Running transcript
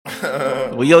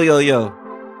Well, yo.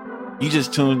 You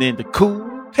just tuned in to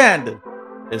Cool Panda.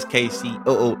 That's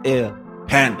KCOOL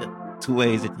Panda. 2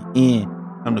 A's at the end.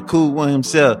 I'm the cool one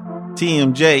himself.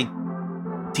 TMJ.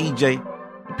 TJ.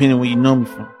 Depending where you know me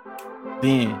from.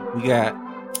 Then we got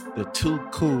the too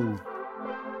cool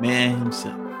man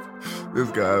himself. This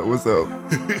guy, what's up?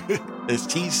 It's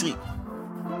TC.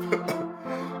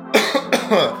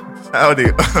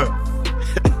 Howdy.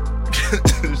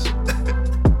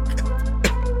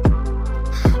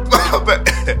 My bad.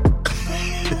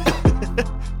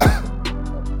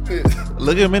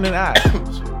 Look him in the eye.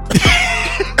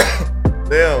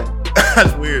 Damn,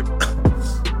 that's weird.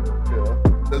 Yeah,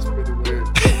 that's pretty weird.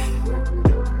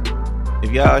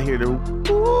 If y'all hear the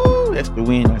woo, that's the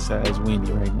wind outside. It's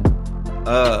windy right now.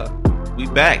 We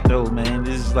back though, man.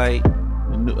 This is like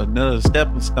another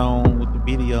stepping stone with the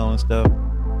video and stuff.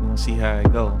 We're gonna see how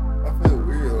it go. I feel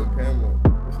weird on camera.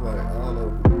 It's like I don't know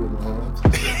what to do with my arms.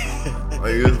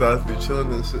 Like you're supposed to be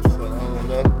chilling and shit, so I don't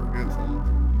know.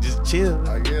 Just chill.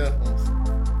 Yeah.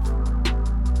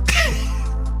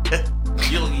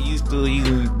 You don't get used to it.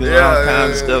 You do all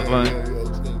kinds of stuff on it.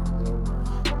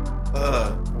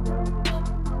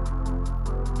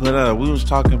 But we was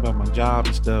talking about my job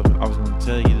and stuff. I was gonna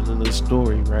tell you the little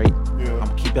story, right? Yeah. I'm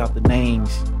gonna keep out the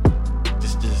names,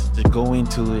 just to go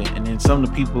into it, and then some of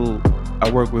the people I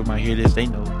work with might hear this. They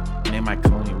know, and they might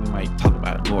come in. We might talk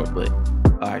about it more. But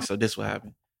all right, so this what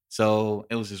happened. So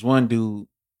it was this one dude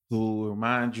who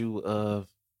remind you of,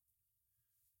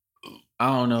 I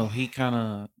don't know. He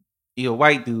a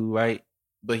white dude, right?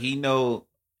 But he knew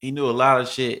a lot of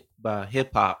shit about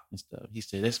hip hop and stuff. He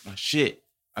said, "That's my shit.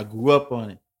 I grew up on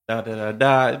it."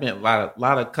 It's been a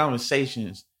lot of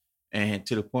conversations, and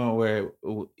to the point where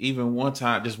even one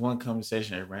time, just one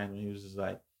conversation at random, he was just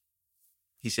like,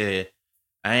 he said,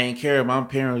 "I ain't care. My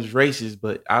parents was racist,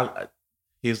 but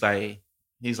he's like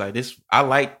this. I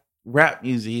like rap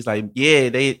music." He's like, "Yeah,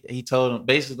 he told him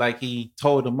basically like he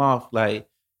told them off like,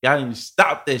 y'all need to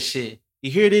stop that shit.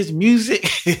 You hear this music?"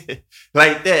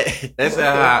 Like that. That's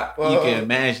how you can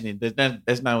imagine it.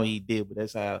 That's not what he did, but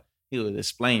that's how he was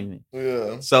explaining it.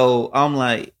 Yeah. So I'm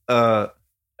like, I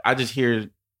just hear,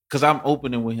 because I'm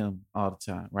opening with him all the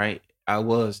time, right? I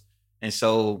was. And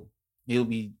so he'll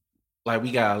be like,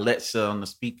 we got Alexa on the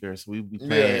speaker, so we'll be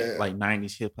playing like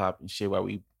 90s hip hop and shit while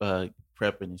we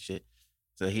prepping and shit.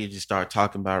 So he'll just start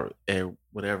talking about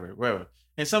whatever.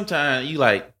 And sometimes you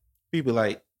like, people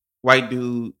like, white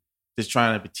dude just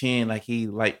trying to pretend like he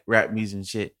like rap music and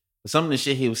shit. But some of the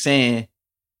shit he was saying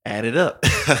added up.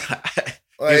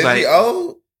 Is he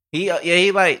old? He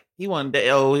wasn't that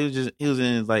old. He was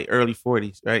in his like early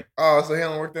 40s, right? Oh, so he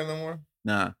don't work there no more?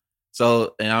 Nah.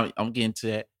 So, and I'm getting to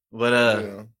that.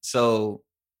 But so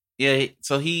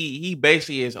he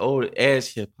basically is old as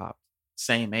hip hop,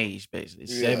 same age basically,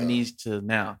 70s to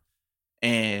now.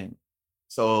 And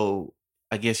so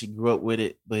I guess he grew up with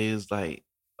it, but it was like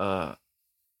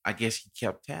I guess he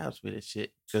kept tabs with it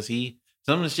shit. Because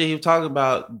some of the shit he was talking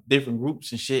about, different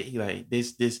groups and shit, he like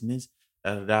this, and this,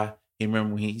 da. He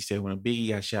remember when he said when a Biggie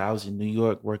got shot, I was in New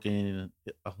York working in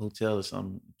a hotel or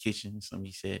some kitchen, something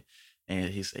he said. And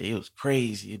he said it was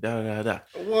crazy, da. What?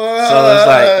 So it's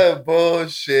like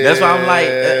bullshit. That's why I'm like,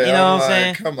 you know what I'm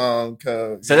saying? Come on,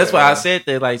 cuz. So that's why I said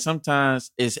that. Like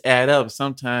sometimes it's add up.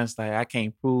 Sometimes like I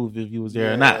can't prove if you was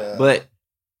there or not. But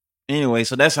anyway,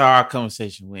 so that's how our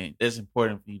conversation went. That's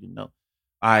important for you to know.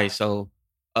 All right, so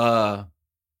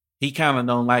he kind of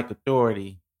don't like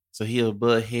authority, so he'll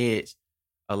butt heads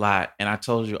a lot. And I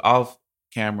told you off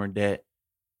camera that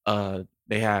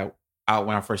they had out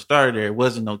when I first started there, it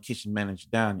wasn't no kitchen manager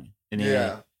down there. And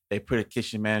then they put a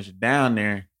kitchen manager down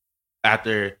there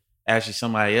after actually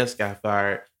somebody else got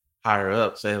fired higher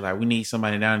up. So they're like, we need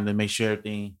somebody down there to make sure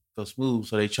everything goes smooth.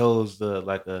 So they chose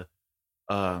let's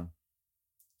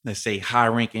say high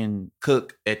ranking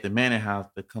cook at the manor house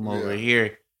to come over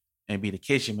here and be the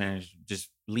kitchen manager, just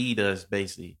lead us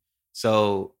basically.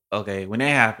 So, okay, when that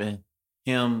happened,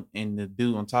 him and the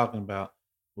dude I'm talking about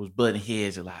was butting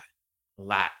heads a lot.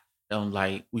 I'm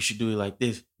like, we should do it like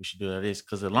this. We should do it like this.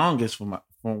 Because the longest from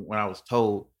when I was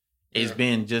told, it's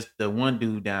been just the one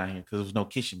dude down here because there was no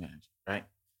kitchen manager, right?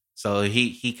 So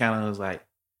he kind of was like,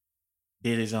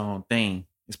 did his own thing,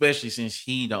 especially since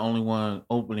he the only one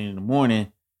opening in the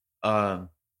morning.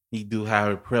 He do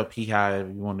however prep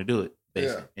however you want to do it,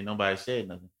 basically. And nobody said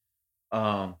nothing.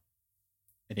 And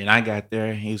then I got there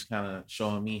and he was kind of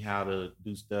showing me how to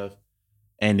do stuff.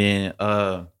 And then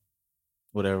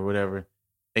whatever.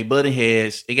 They butted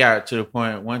heads. It got to the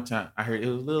point one time I heard it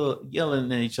was a little yelling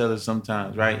at each other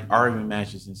sometimes, right? Arguing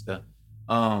matches and stuff.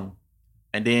 And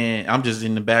then I'm just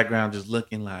in the background just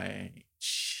looking like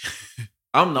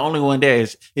I'm the only one there.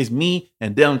 It's me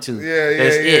and them two. Yeah.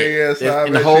 That's it. Yeah. So That's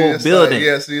in the whole building.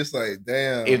 Like, so it's like,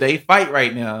 damn. If they fight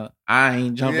right now, I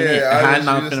ain't jumping in. I'm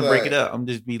not finna break it up. I'm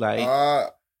just be like,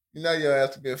 you know, your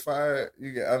ass to get fired.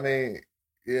 You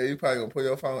probably gonna put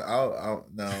your phone out.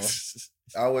 No,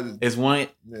 I would. It's one.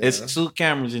 Yeah. It's 2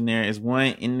 cameras in there. It's one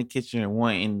in the kitchen and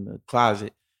one in the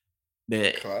closet.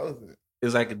 Closet.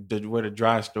 It's like where the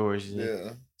dry storage is.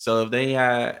 Yeah. So if they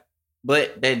had,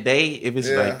 but that day, if it's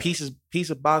like piece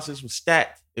of boxes was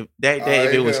stacked. If that day,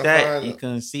 if it was stacked, you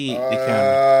couldn't see the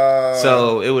camera.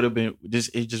 So it would have been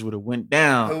just. It just would have went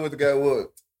down. Who would have got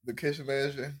whooped? The kitchen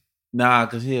manager? Nah,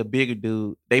 because he a bigger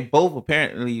dude. They both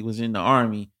apparently was in the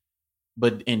army,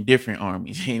 but in different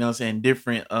armies. You know what I'm saying?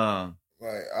 Different.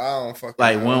 Like I don't fucking.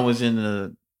 Like know. One was in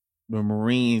the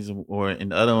Marines, and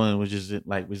the other one was just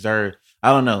like reserve.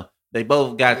 I don't know. They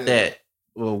both got that.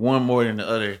 Well, one more than the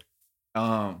other.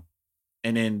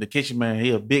 And then the kitchen man,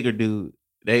 he a bigger dude.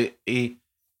 They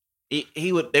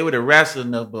would have wrestled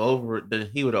enough, but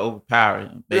he would have overpowered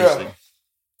him basically,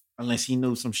 unless he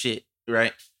knew some shit,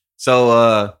 right?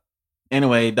 So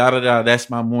anyway, that's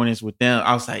my mornings with them.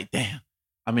 I was like, damn,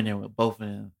 I'm in there with both of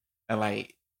them, and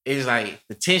like it's like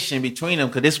the tension between them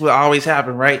because this will always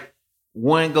happen, right?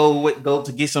 One go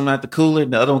to get something out the cooler,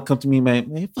 and the other one come to me,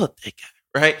 man, fuck that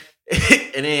guy, right?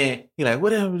 And then he like,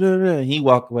 whatever, and he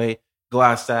walk away, go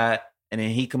outside, and then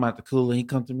he come out the cooler, he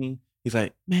come to me, he's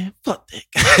like, man, fuck that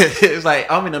guy. It's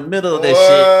like I'm in the middle of that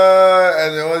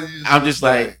shit. And I'm just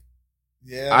like,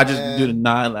 I just do the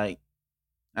nod, like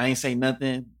I ain't say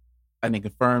nothing, I didn't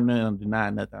confirm nothing, I'm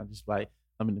denying nothing. I'm just like,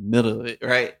 I'm in the middle of it,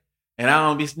 right? And I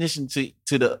don't be snitching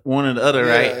to the one or the other,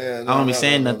 right? I don't be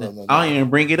saying nothing. I don't even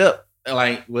bring it up.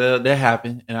 Like, well, that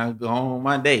happened, and I go on with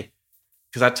my day.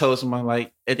 Because I told someone,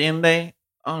 like, at the end of the day,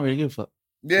 I don't really give a fuck.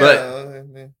 Yeah.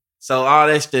 But, so all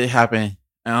that shit happened.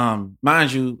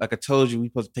 Mind you, like I told you, we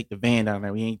supposed to take the van down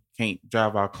there. We can't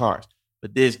drive our cars.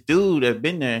 But this dude that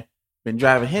been there, been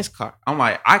driving his car. I'm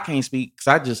like, I can't speak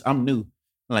because I'm new.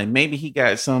 Like, maybe he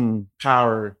got some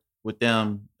power with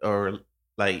them or,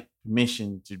 like,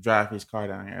 permission to drive his car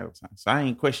down here all the time. So I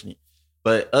ain't questioning it.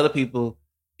 But other people,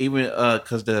 even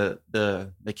because the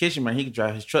kitchen man, he could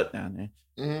drive his truck down there.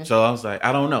 Mm-hmm. So I was like,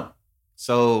 I don't know.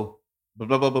 So blah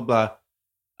blah blah blah blah.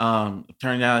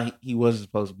 Turned out he wasn't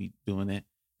supposed to be doing that.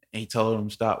 And he told him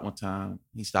to stop one time.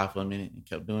 He stopped for a minute and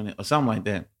kept doing it or something like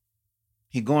that.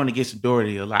 He going against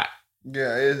Doherty a lot.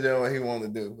 Yeah, it's just what he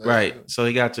wanted to do. That's right. True. So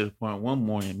he got to the point one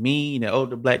morning, me and the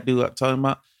older black dude I'm talking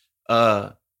about,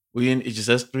 it's just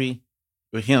us 3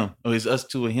 with him. Or it's us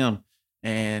 2 with him.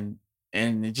 And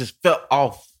it just felt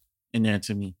off in there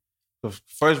to me.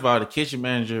 First of all, the kitchen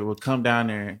manager would come down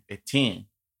there at 10,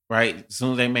 right? As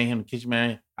soon as they made him the kitchen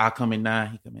manager, I'll come at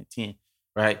 9, he come at 10,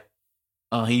 right?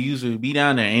 He usually would be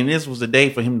down there. And this was the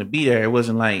day for him to be there. It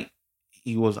wasn't like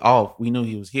he was off. We knew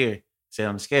he was here, set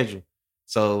on the schedule.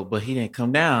 So, but he didn't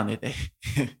come down that day.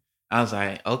 I was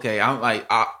like, okay.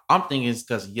 I'm thinking it's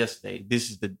because of yesterday. This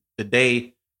is the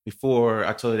day before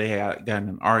I told her they had gotten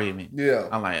an argument. Yeah.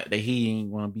 I'm like, that he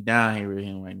ain't want to be down here with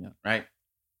him right now, right?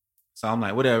 So I'm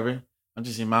like, whatever. I'm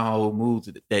just in my whole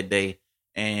mood that day.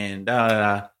 And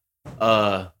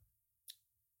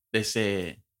they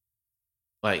said,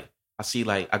 like, I see,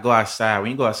 like, I go outside.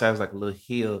 When you go outside, it's like a little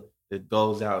hill that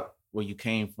goes out where you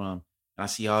came from. And I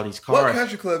see all these cars. What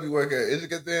country club you work at? Is it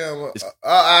goddamn? You almost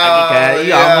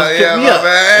tripped me up.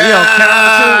 We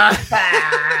on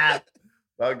camera too.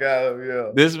 I got him, yeah.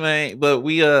 This man, but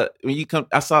we when you come,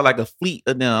 I saw like a fleet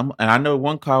of them, and I know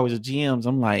one car was a GM's.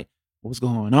 I'm like, what's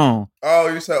going on? Oh,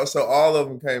 you said so all of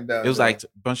them came down. It was like a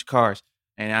bunch of cars,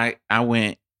 and I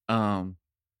went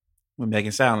back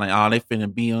inside like, oh, they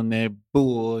finna be on that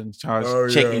bull and start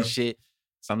checking shit.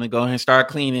 So I'm gonna go ahead and start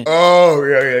cleaning. Oh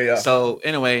yeah. So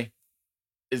anyway,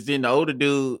 it's then the older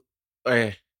dude.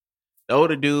 It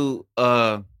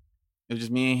was just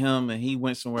me and him, and he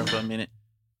went somewhere for a minute.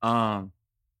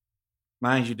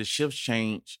 Mind you, the shifts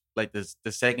change. Like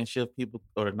the second shift people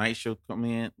or the night shift come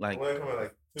in like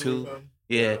 2.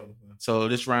 Yeah. So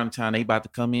this round of time they about to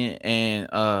come in, and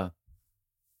I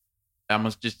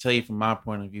must just tell you from my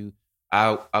point of view,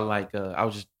 I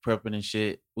was just prepping and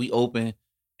shit. We opened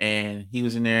and he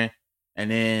was in there, and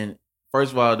then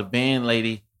first of all the van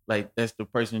lady, like that's the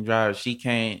person driver, she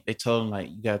came. They told him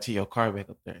like, you gotta take your car back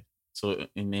up there. So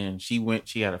and then she went.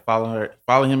 She had to follow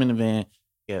him in the van.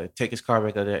 He had to take his car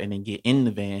back up there and then get in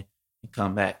the van and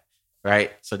come back.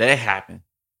 Right. So that happened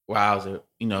while I was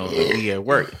we at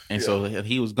work, and so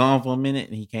he was gone for a minute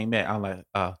and he came back. I'm like,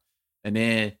 oh, and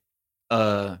then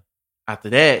after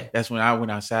that, that's when I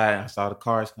went outside and I saw the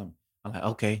cars coming. I'm like,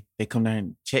 okay, they come down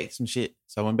and check some shit.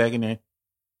 So I went back in there,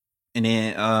 and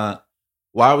then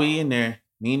while we in there,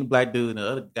 me and the black dude and the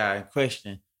other guy in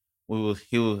question,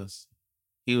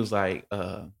 he was like,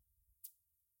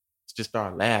 just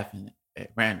started laughing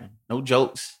at random. No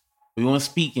jokes. We weren't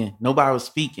speaking. Nobody was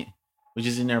speaking. We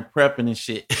just in there prepping and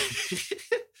shit.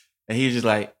 And he was just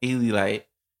like, he'd be like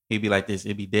this.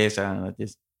 It'd be dead silent like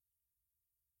this.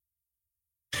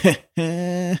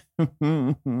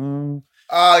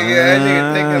 Oh yeah, that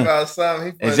nigga thinking about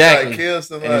something. He exactly kill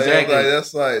somebody. Exactly. Like,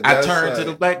 that's I turned to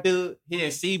the black dude. He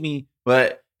didn't see me,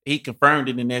 but he confirmed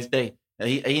it the next day.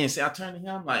 He didn't say. I turned to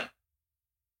him. I'm like,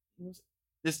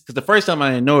 this because the first time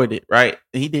I ignored it, right?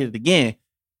 And he did it again,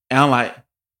 and I'm like,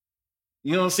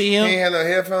 you don't see him. He ain't had no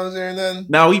headphones or nothing.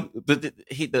 No,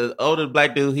 the older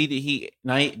black dude.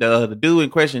 The dude in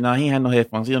question. No, he ain't had no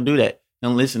headphones. He don't do that. He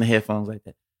don't listen to headphones like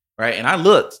that, right? And I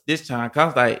looked this time. Cause I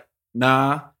was like,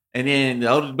 nah. And then the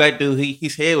older black dude,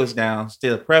 his head was down,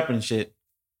 still prepping shit.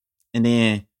 And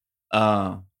then,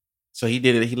 so he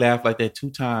did it. He laughed like that 2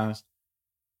 times.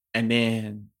 And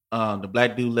then the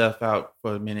black dude left out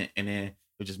for a minute. And then it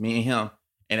was just me and him.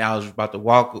 And I was about to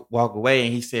walk away.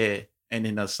 And he said, and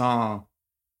then the song,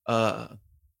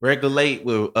 Regulate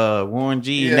with Warren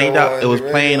G and Nate Dogg, it was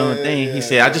playing on the thing. He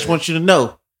said, I just want you to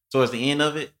know. Towards the end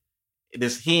of it,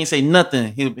 he ain't say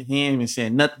nothing. He ain't even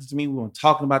saying nothing to me. We weren't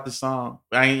talking about the song.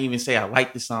 I didn't even say I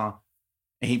like the song.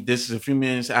 And this is a few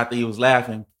minutes after he was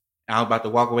laughing. I was about to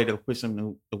walk away to push him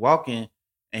to walk in.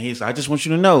 And he said, I just want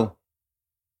you to know.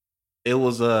 It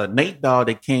was Nate Dogg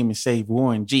that came and saved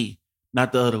Warren G,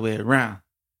 not the other way around.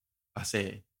 I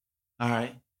said, all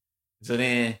right. So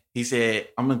then he said,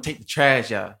 I'm going to take the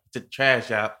trash out. He took the trash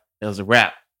out. There was a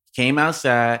rap. He came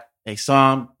outside. They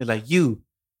saw him. They're like, you,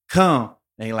 come.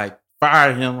 They like,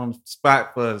 fired him on the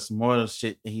spot for some more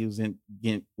shit that he was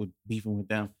beefing with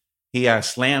them. He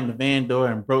slammed the van door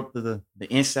and broke the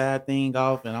inside thing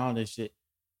off and all this shit.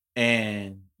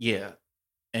 And yeah,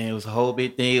 and it was a whole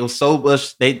big thing. It was so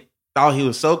much. They thought he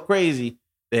was so crazy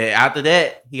that after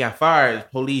that he got fired.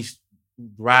 Police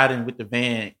riding with the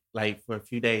van like for a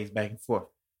few days back and forth.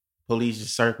 Police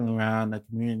just circling around the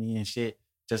community and shit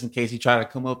just in case he tried to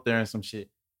come up there and some shit,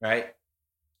 right?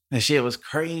 That shit was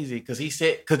crazy because he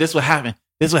said, because this what happened.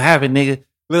 This what happened, nigga.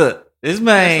 Look, this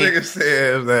man. This nigga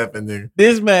said it was happened, nigga.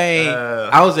 This man.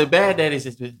 I was at Bad Daddy's.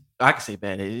 I can say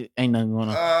Bad Daddy's. Ain't nothing going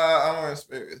on. I want to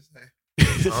speak.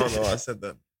 I don't know. I said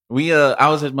that. I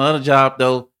was at my other job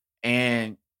though,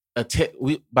 and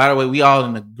by the way, we all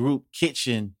in the group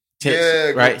kitchen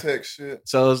text, right? Text shit.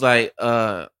 So it's like,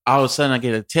 all of a sudden I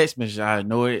get a text message. I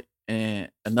ignore it,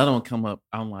 and another one come up.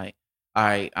 I'm like, all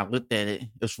right, I looked at it. It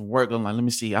was from work. I'm like, let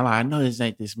me see. I'm like, I know this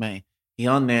ain't this man. He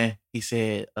on there. He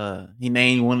said, he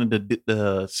named one of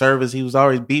the servers he was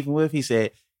always beefing with. He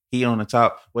said he on the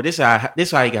top. Well, this how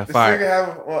he got fired.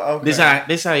 Okay.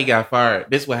 This how he got fired.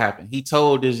 This what happened. He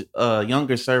told this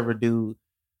younger server dude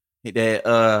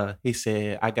that he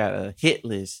said, I got a hit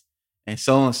list and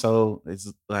so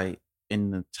is like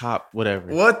in the top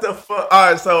whatever. What the fuck?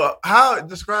 All right, so how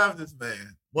describe this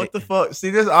man? What the fuck? See,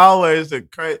 there's always the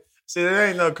crazy. See, there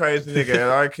ain't no crazy nigga at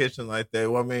our kitchen like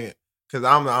that. Well, I mean, because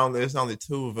it's only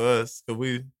 2 of us, because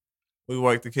we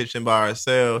work the kitchen by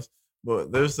ourselves.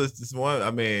 But there's just this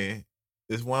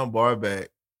one bar back.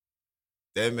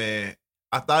 That man,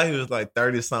 I thought he was like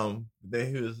 30-something.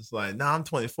 Then he was just like, nah, I'm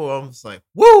 24. I'm just like,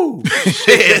 woo,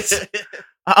 shit.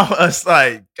 I was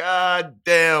like, God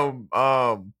damn,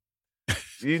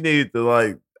 you need to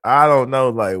like, I don't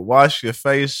know, like wash your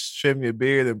face, trim your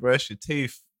beard, and brush your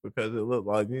teeth. Because it looked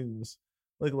like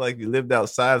you lived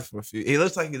outside for a few. He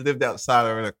looks like he lived outside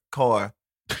or in a car,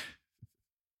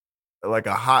 like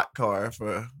a hot car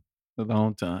for a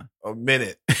long time, a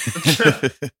minute. And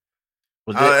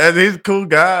he's a cool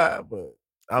guy, but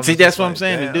see, that's what I'm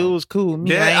saying. Damn. The dude was cool.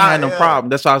 Me, I ain't had no problem.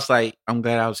 That's why I was like, I'm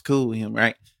glad I was cool with him,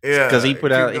 right? Yeah, because he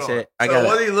put out. He said, "I got."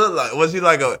 What did he look like? Was he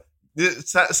like a? It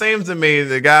seems to me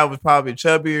the guy was probably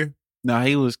chubbier. No,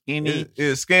 he was skinny. He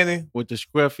was skinny with the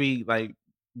scruffy like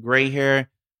gray hair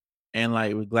and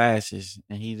like with glasses,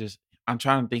 and he just. I'm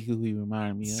trying to think who he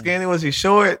reminded me of. Skinny? Was he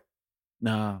short?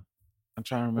 No, I'm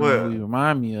trying to remember who he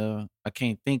reminded me of. I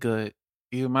can't think of it.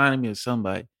 He reminded me of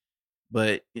somebody,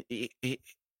 but it's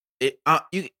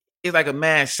like a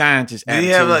mad scientist. Did he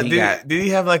have like? Did he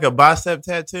have like a bicep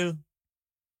tattoo?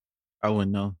 I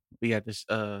wouldn't know. We got this.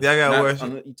 Yeah, I got worse.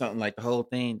 You talking like the whole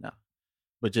thing? No,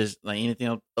 but just like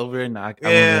anything over there. No,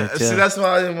 see, that's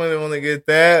why I didn't really want to get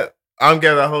that. I'm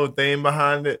getting a whole thing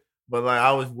behind it, but like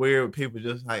I was weird with people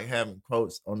just like having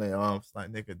quotes on their arms,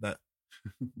 like nigga,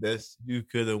 that's you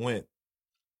could have went.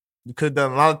 You could have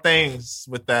done a lot of things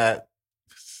with that.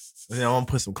 And then I'm gonna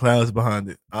put some clouds behind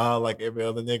it. Like every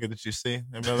other nigga that you see,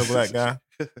 every other black guy.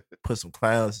 Put some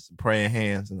clouds, some praying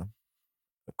hands, and a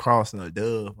cross and a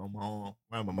dove on my arm.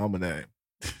 Around my mama name.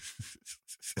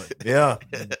 But yeah,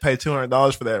 pay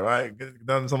 $200 for that, right? Get it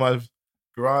done in somebody's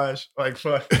garage. Like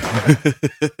fuck.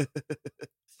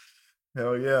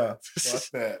 Hell yeah. Fuck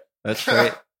that. That's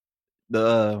right.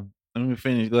 Let me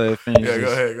finish. Go ahead, finish. Yeah,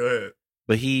 this. go ahead.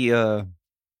 But he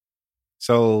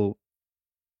so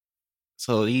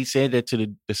he said that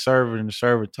to the server, and the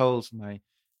server told somebody,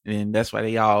 and that's why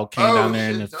they all came down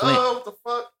there in the Flint. What the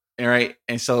fuck? And right.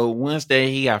 And so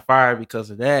Wednesday he got fired because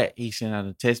of that. He sent out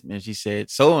a text message. He said,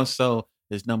 so and so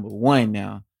is number 1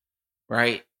 now.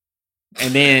 Right.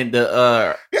 And then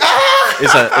the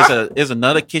it's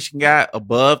another kitchen guy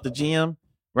above the gym,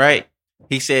 right?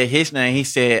 He said his name. He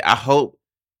said,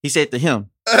 he said to him,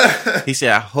 he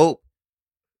said, I hope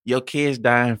your kids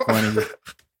die in front of you.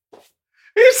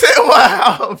 He said,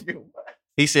 wow.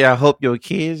 He said, I hope your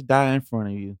kids die in front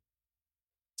of you.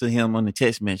 To him on the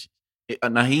text message.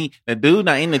 Now the dude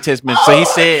not in the text message. So he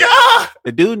said,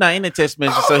 the dude not in the text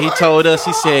message. So he told us,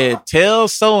 he said, tell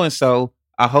so-and-so,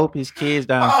 I hope his kids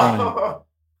die in front of him.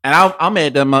 And I'm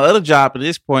at my other job at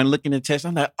this point, looking at the text.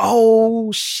 I'm like,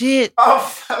 oh shit.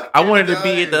 I wanted to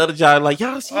be at the other job, like,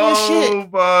 y'all see this shit? Oh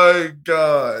my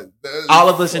God. All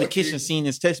of us in the kitchen seeing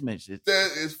this text message.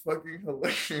 That is fucking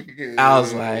hilarious. I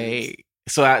was like,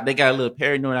 so they got a little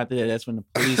paranoid after that. That's when the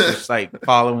police was like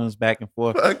following us back and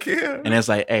forth. Fuck yeah. And it's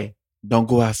like, hey, don't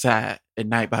go outside at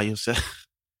night by yourself.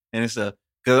 And it's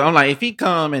because I'm like, if he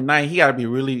come at night, he got to be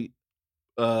really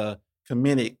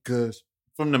committed, because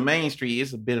from the main street,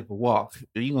 it's a bit of a walk.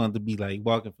 You're going to be like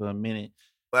walking for a minute.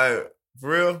 Like, for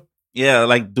real? Yeah,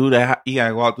 like do that. You got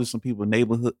to walk through some people's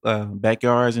neighborhood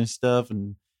backyards and stuff.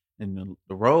 And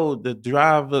the road, the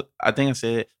drive, I think I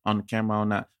said it on the camera or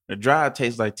not. The drive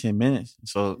takes like 10 minutes.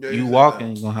 So you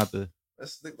walking, you're going to have to.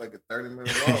 That's like a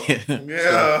 30-minute walk.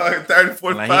 Yeah, like 30,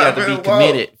 45 like he got to be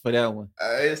committed for that one.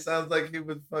 It sounds like he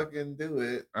would fucking do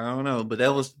it. I don't know, but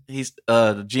that was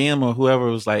the GM or whoever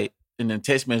was like in the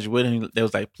text message with him. They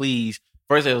was like, please.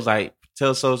 First, it was like,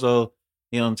 tell so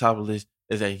he on top of this.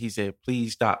 Is that he said,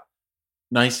 please stop.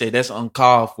 No, he said that's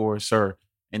uncalled for, sir.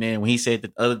 And then when he said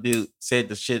the other dude said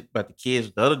the shit about the kids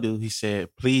with the other dude, he said,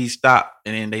 please stop.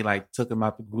 And then they like took him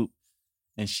out the group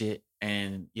and shit.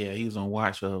 And yeah, he was on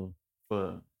watch for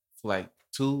like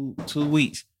two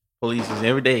weeks. Police is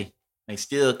every day. They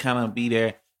still kind of be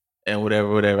there and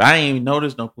whatever. I ain't even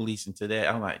noticed no police until that.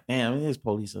 I'm like, damn, there's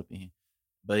police up in here.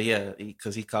 But yeah,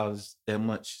 because he caused that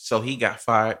much. So he got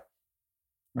fired.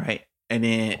 Right. And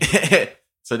then,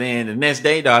 so then the next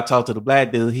day, though, I talked to the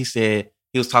black dude. He said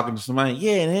he was talking to somebody.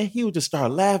 Yeah, and then he would just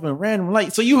start laughing random.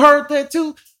 Like, so you heard that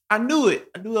too? I knew it.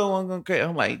 I knew I wasn't going to crazy.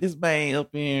 I'm like, this man up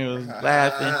here was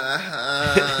laughing.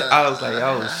 I was like,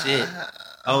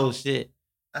 oh shit.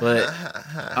 But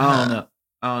I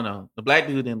don't know. The black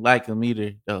dude didn't like him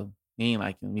either, though. He ain't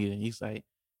like him either. He's like,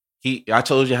 I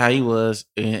told you how he was,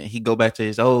 and he go back to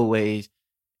his old ways.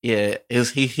 Yeah, he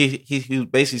was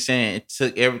basically saying it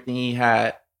took everything he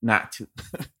had not to.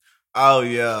 Oh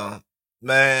yeah,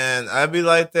 man, I be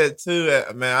like that too.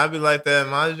 Man, I be like that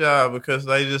in my job because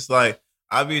they just like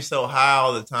I be so high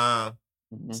all the time.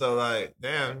 Mm-hmm. So like,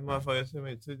 damn, you motherfuckers send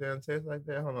me 2 damn texts like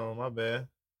that. Hold on, my bad.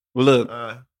 Well, look,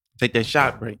 take that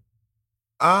shot break.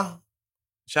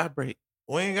 Shot break.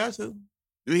 We ain't got to.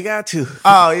 We got to.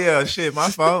 Oh yeah, shit, my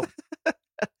fault.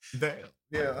 Damn.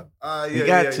 Yeah. We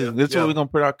got to. That's where we're gonna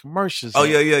put our commercials. Oh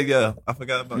yeah. I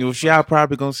forgot about. Y'all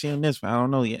probably gonna see on this one. I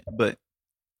don't know yet, but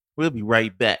we'll be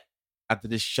right back after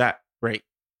this shot break.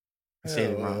 I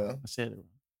said it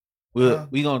wrong.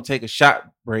 We gonna take a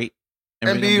shot break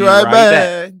and be right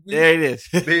back. There it is.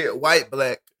 Be white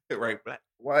black. Right black.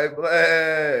 White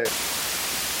black.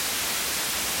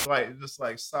 Like just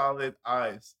like solid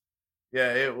ice.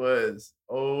 Yeah, it was.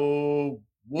 Oh,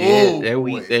 whoa! Yeah,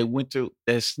 they went through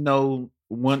that snow,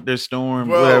 winter storm,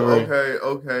 bro, whatever.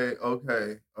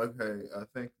 Okay. I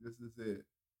think this is it.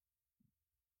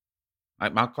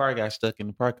 Like my car got stuck in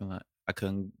the parking lot. I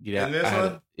couldn't get out. In this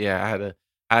one?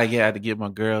 I had to get my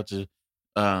girl to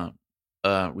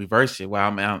reverse it while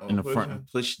I'm out in the front and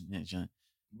pushing it, John.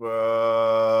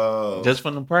 Bro, just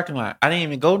from the parking lot. I didn't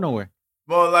even go nowhere.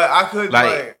 Well, like I could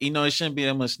like you know, it shouldn't be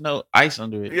that much snow, ice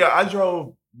under it. Yeah, I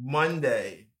drove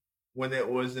Monday when it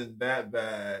wasn't that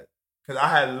bad because I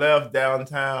had left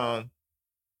downtown.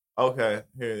 Okay,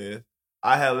 here it is.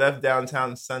 I had left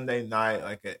downtown Sunday night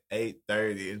like at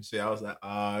 8:30 and shit. I was like,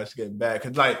 oh, it's getting bad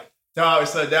because like, dog,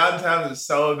 so downtown is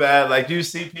so bad. Like you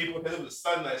see people because it was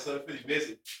Sunday, so it's pretty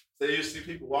busy. So you see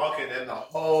people walking and the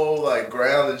whole like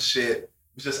ground and shit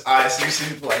was just ice. So you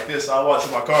see people like this. So I walked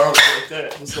to my car, like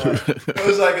that. It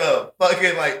was like a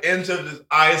fucking like inch of just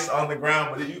ice on the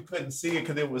ground, but you couldn't see it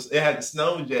because it hadn't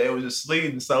snowed yet. It was just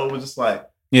sleeting, so it was just like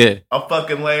a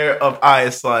fucking layer of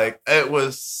ice. Like it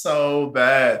was so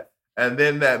bad. And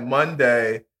then that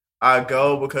Monday, I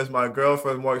go because my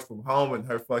girlfriend works from home and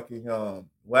her fucking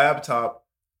laptop,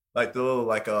 like the little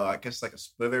I guess like a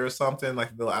splitter or something,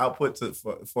 like the little output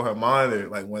for her monitor,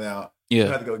 like went out. Yeah,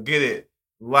 I had to go get it.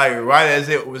 Like right as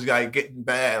it was like getting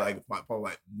bad, like probably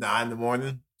like 9 in the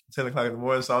morning, 10 o'clock in the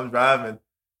morning. So I'm driving,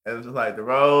 and it's like the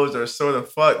roads are sort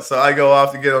of fucked. So I go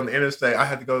off to get on the interstate. I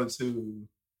had to go to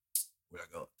where I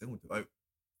go. I think like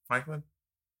Franklin.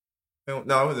 No,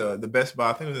 it was the Best Buy.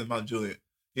 I think it was in Mount Juliet.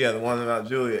 Yeah, the one in Mount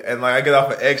Juliet. And like I get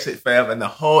off an exit, fam, and the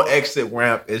whole exit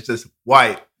ramp is just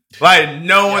white. Like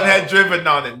no one had driven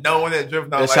on it. No one had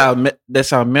driven on it. That's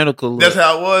how medical. That's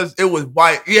how it was. It was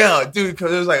white. Yeah, dude.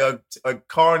 Because there was like a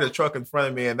car and a truck in front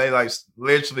of me, and they like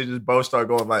literally just both started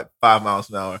going like 5 miles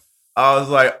an hour. I was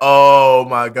like, oh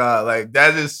my god, like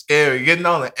that is scary. Getting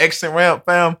on the exit ramp,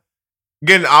 fam.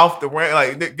 Getting off the ramp,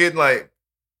 like getting like,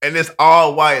 and it's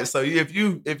all white. So if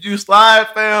you slide,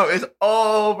 fam, it's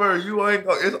over. You ain't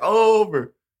go. It's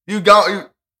over. You done.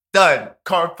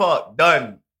 Car fucked.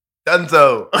 Done.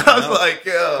 Dunzo. I was like,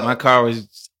 yeah. My car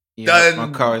was done.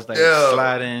 My car was like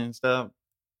sliding and stuff.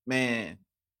 Man.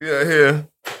 Yeah.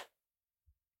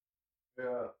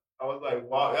 I was like,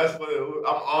 wow, that's what it was.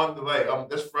 I'm on the lake. I'm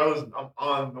just frozen. I'm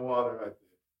on the water right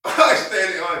there. I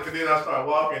standing on it, and then I started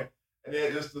walking, and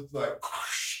then it just looks like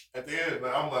whoosh, at the end.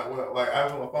 Like, I'm like, what? Like I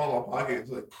have my phone in my pocket.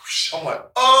 It's like, whoosh. I'm like,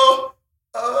 oh,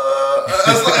 I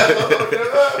was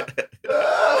like,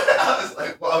 I was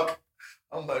like, walk.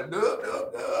 I'm like,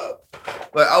 no.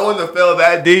 Like I wouldn't have fell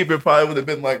that deep. It probably would have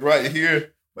been like right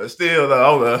here. But still, like,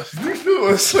 I'm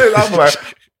like,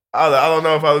 I don't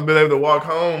know if I would have been able to walk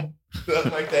home.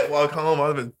 Something like that, walk home, I'd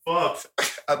have been fucked.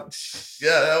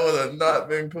 That would have not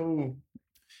been cool.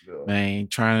 Man,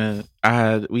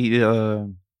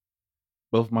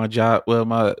 both my job, well,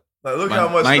 my look how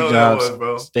much night snow jobs that was,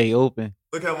 bro. Stay open.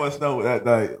 Look how much snow that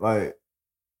night. Like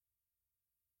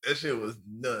that shit was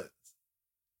nuts.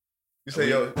 You say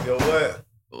yo what?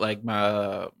 Like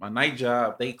my night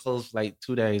job, they closed like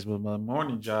 2 days, but my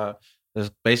morning job was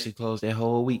basically closed that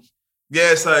whole week.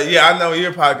 Yeah, so I know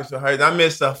your pockets were hurting. I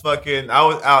missed I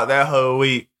was out that whole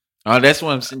week. Oh, that's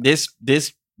what I'm saying.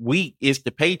 This week is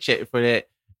the paycheck for that,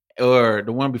 or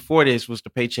the one before this was the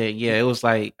paycheck. Yeah, it was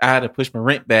like I had to push my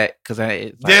rent back because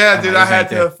I had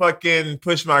to fucking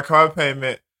push my car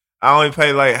payment. I only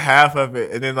paid like half of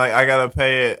it, and then like I gotta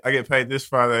pay it. I get paid this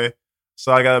Friday,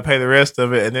 so I gotta pay the rest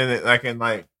of it, and then I can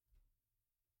like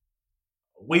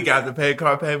we got to pay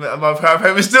car payment. And my car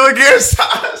payment still again. So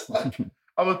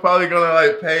I was probably gonna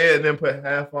like pay it and then put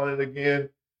half on it again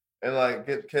and like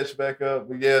catch back up.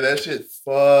 But yeah, that shit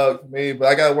fucked me. But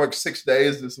I gotta work 6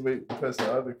 days this week because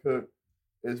the other cook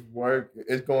is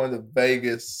going to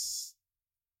Vegas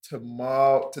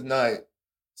tonight.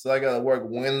 So I gotta work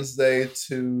Wednesday,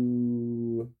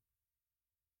 Thursday,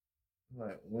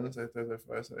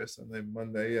 Friday, Saturday, Sunday,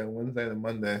 Monday. Yeah, Wednesday to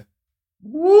Monday.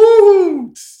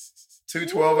 Woo! 2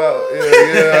 12-hour.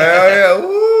 Yeah.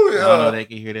 Woo, yeah. I don't know if they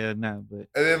can hear that now, but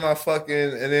and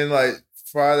then like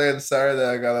Friday and Saturday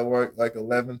I gotta work like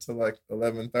 11 to like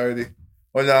 11:30.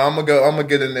 Well, no, I'm gonna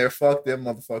get in there. Fuck them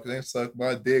motherfuckers. They suck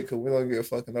my dick because we don't get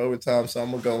fucking overtime. So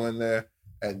I'm gonna go in there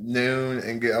at noon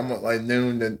and I'm like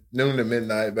noon to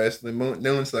midnight basically.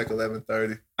 Noon to like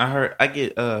 11:30. I heard I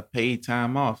get paid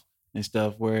time off and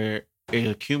stuff where it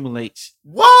accumulates.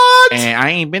 What? And I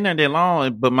ain't been there that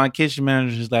long, but my kitchen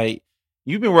manager is like,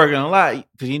 "You've been working a lot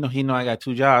because he know I got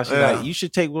 2 jobs. She's like, you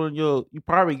should take one of you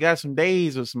probably got some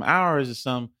days or some hours or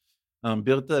something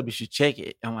built up. You should check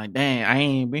it." I'm like, dang, I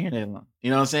ain't been here that long. You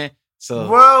know what I'm saying? So,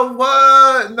 well,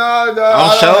 what? No.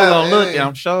 I'm sure gonna look. And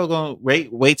I'm sure gonna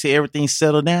wait till everything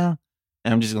settle down,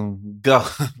 and I'm just gonna go.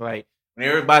 Like when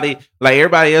everybody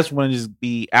else want to just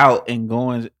be out and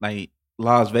going like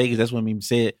Las Vegas. That's what me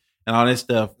said and all this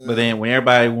stuff. But then when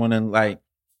everybody want to like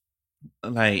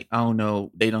I don't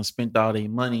know, they don't spend all their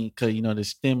money because the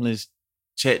stimulus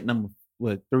check number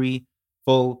 3,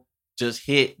 4 just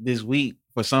hit this week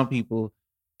for some people.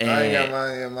 And I ain't got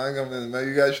mine. Mine coming in.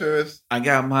 You got yours? I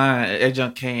got mine. That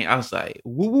junk came. I was like,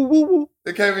 woo woo woo woo.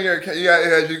 It came in your account.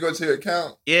 You go to your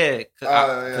account. Yeah,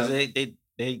 because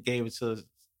they gave it to us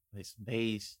like some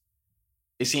days.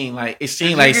 It seemed like as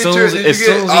soon as he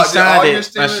signed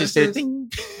it, my shit said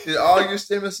ding. Did all your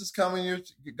stimuluses come in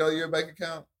go to your bank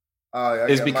account?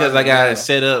 It's because I got it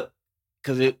set up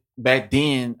because back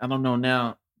then, I don't know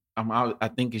now. I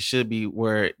think it should be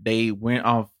where they went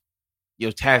off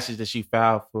your taxes that you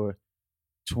filed for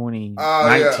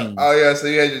 2019. Oh yeah. So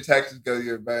you had your taxes go to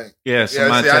your bank. Yeah. So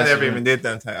yeah. See, I never even did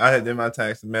that. I had did my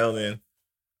tax mail in.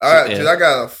 All right, dude. I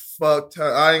got a fuck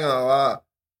ton. I ain't gonna lie.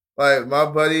 Like my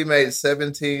buddy made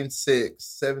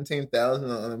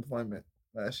 17,000 on unemployment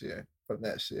last year from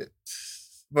that shit.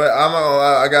 But I'm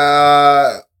not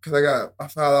gonna lie. I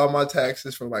filed all my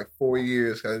taxes for like 4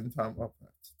 years. I didn't file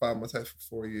my taxes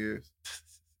for 4 years.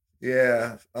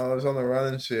 Yeah, I was on the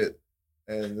run and shit,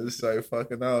 and this started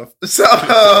fucking off. So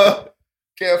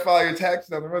can't file your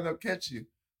taxes on the run; they'll catch you.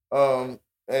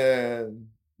 And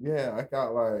yeah, I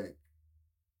got like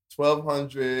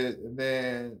 1,200, and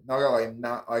then I got like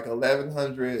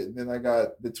 1,100, and then I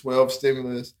got the 12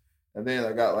 stimulus, and then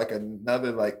I got like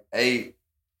another like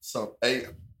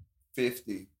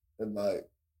 850 in like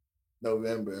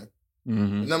November.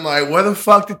 Mm-hmm. And I'm like, where the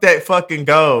fuck did that fucking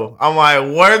go? I'm like,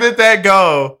 where did that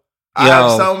go? I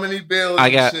have so many bills. I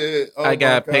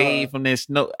got paid from this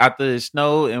snow after the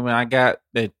snow, and when I got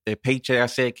the paycheck, I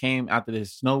said came after the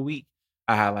snow week.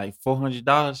 I had like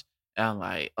 $400. And I'm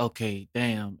like, okay,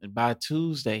 damn. And by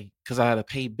Tuesday, because I had to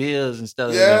pay bills and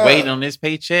stuff, and waiting on this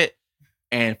paycheck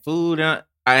and food, I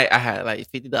had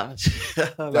like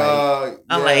 $50.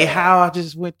 I'm like, how I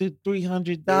just went through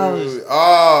 $300 in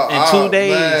 2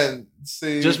 days. Man.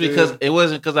 See, just because it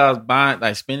wasn't because I was buying,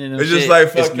 like spending them. It's just like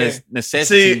fucking See,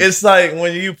 necessity. it's like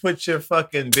when you put your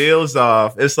fucking bills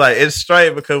off. It's like it's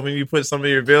straight because when you put some of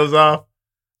your bills off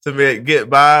to get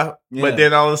by, but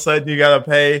then all of a sudden you gotta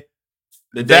pay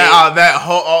that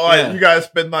whole like you gotta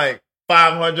spend like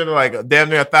 $500 or like damn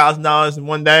near $1,000 in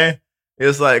one day.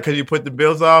 It's like because you put the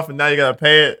bills off and now you gotta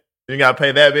pay it. You gotta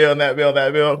pay that bill and that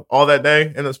bill all that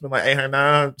day, and it's been like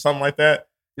 $800, something like that.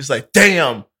 It's like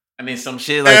damn. And then some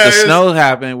shit like the snow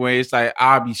happened where it's like,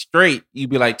 I'll be straight.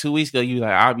 You'd be like 2 weeks ago, you like,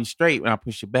 I'll be straight when I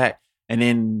push it back. And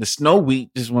then the snow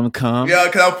week just want to come. Yeah,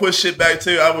 because I push shit back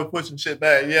too. I was pushing shit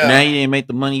back. Yeah. Now you didn't make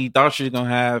the money you thought you was going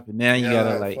to have. And now you got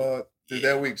to like. Fuck. Dude,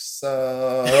 that week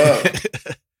sucked.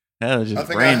 That was just I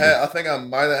think I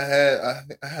might have had,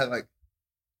 I had like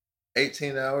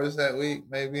 18 hours that week,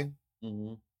 maybe.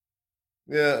 Mm-hmm.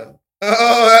 Yeah.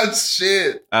 Oh, that's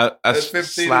shit. That's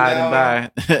 15 sliding by.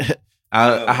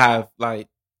 I have like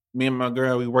me and my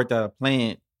girl. We worked at a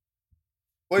plant.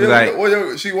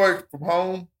 She worked from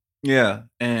home. Yeah,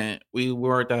 and we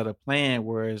worked at a plant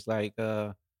where it's like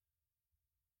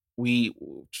we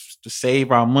to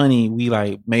save our money. We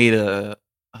like made a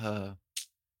what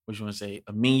you want to say,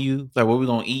 a menu like what we're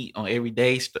gonna eat on every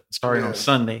day starting on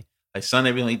Sunday. Like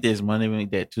Sunday we gonna eat this, Monday we gonna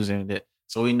eat that, Tuesday we eat that.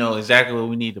 So we know exactly what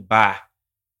we need to buy,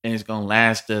 and it's gonna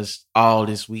last us all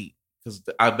this week because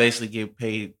I basically get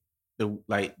paid.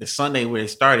 The Sunday where it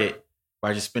started,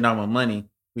 where I just spend all my money,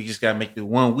 we just gotta make it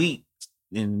 1 week.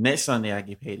 Then the next Sunday I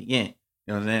get paid again. You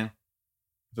know what I'm saying?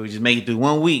 So we just make it through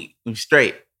 1 week. We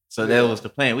straight. So that was the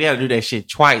plan. We had to do that shit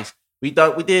twice. We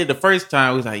thought we did it the first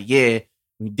time. We was like, yeah,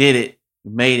 we did it.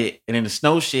 We made it. And then the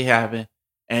snow shit happened.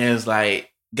 And it was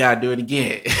like, gotta do it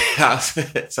again.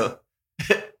 So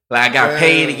like I got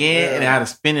paid again and I had to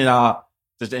spend it all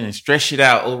and stretch it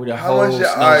out over the whole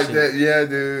snow shit. Yeah,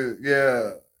 dude.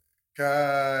 Yeah.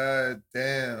 God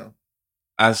damn.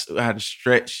 I had to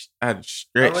stretch. How much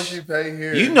you pay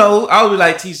here? You know, I would be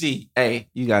like, TC, hey,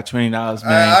 you got $20, man.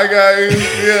 I got you.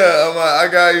 Yeah. I'm like, I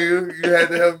got you. You had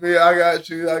to help me. I got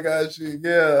you.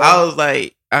 Yeah. I was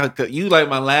like, you like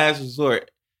my last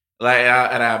resort. Like,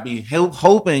 I'd be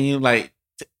hoping you like,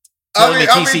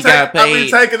 TC got paid. I be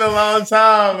taking a long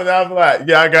time and I'm like,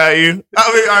 yeah, I got you.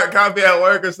 I'll be at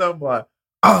work or something like,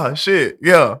 oh, shit.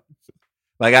 Yeah.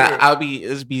 Like I'll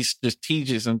be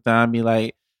strategic sometimes. Be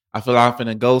like, I feel like I'm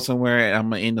finna go somewhere and I'm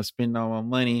gonna end up spending all my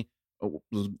money,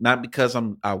 not because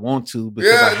I want to,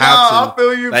 because I have to. I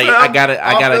feel you. Like I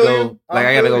gotta go. Like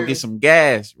I gotta go get some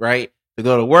gas, right, to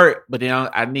go to work. But then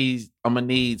I'm gonna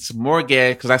need some more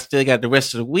gas because I still got the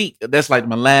rest of the week. That's like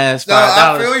my last $5.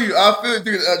 I feel you,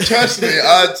 dude. Trust me,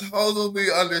 I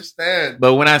totally understand.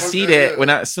 But when I see that,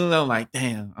 as soon as I'm like,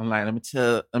 damn, I'm like, let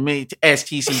me ask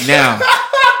TC now.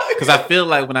 Because I feel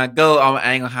like when I go,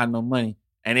 I ain't gonna have no money.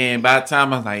 And then by the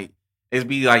time I'm like, it'd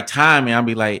be like timing. I'll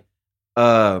be like,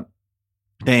 damn,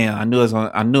 I knew I was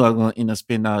gonna end up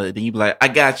spending all that. Then you be like, I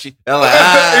got you. I'm like,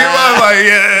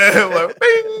 you like,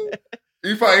 bing.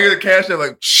 You probably hear the cash out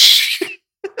like,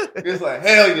 it's like,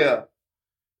 hell yeah.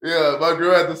 Yeah, my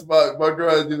girl had to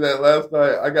do that last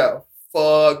night. I got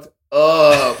fucked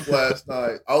up last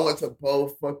night. I went to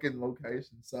both fucking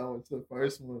locations. So I went to the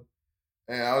first one.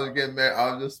 And I was getting married.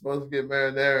 I was just supposed to get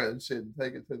married there and shit and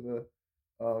take it to the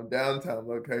downtown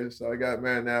location. So I got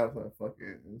married now. I was like, fuck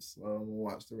it. I'm gonna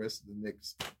watch the rest of the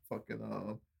Knicks fucking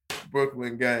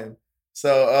Brooklyn game.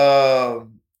 So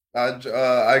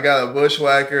I got a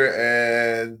bushwhacker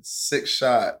and 6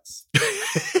 shots.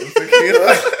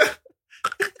 Tequila.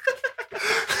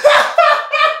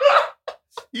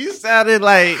 You sounded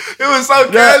like it was so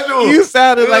casual. You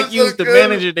sounded like you was the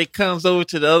manager that comes over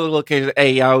to the other location.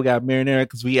 Hey, y'all got marinara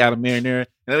because we out of marinara.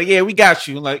 And like, yeah, we got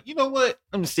you. I'm like, you know what?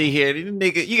 Let me see here.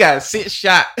 Nigga, you got a 6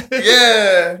 shot.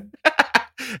 Yeah.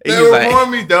 They were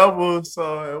pouring me double,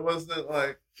 so it wasn't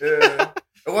like, it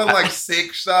wasn't like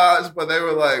 6 shots, but they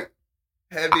were like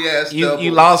heavy ass doubles.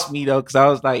 You lost me though, because I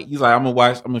was like, I'm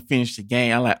gonna finish the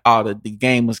game. I'm like, oh, the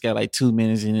game must got like 2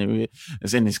 minutes in it.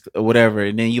 It's in this or whatever.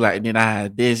 And then then I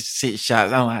had this 6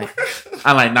 shots.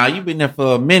 I'm like, nah, you been there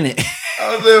for a minute.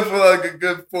 I was there for like a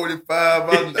good 45,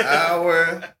 about an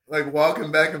hour, like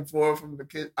walking back and forth from the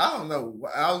kitchen. I don't know.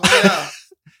 I was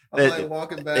like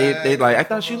walking back. They like, I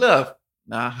thought you left.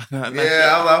 Nah.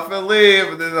 Yeah, I'm finna leave,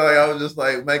 and then like I was just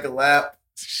like make a lap,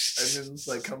 and then just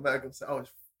like come back and say,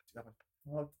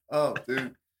 "Oh,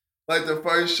 dude!" Like the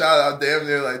first shot, I damn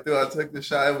near like I took the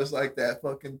shot. It was like that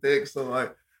fucking thick. So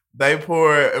like they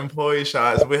pour employee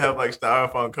shots. We have like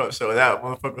styrofoam cups, so that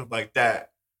motherfucker was like that.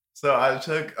 So I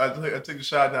took a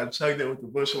shot and I chugged it with the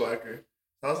bushwhacker.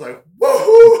 I was like,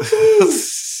 whoa!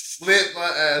 Lit my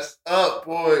ass up,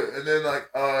 boy. And then like,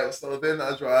 all right. So then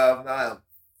I drive and I am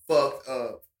fucked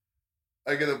up.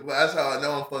 That's how I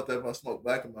know I'm fucked up. I smoke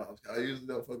Black and Miles. I usually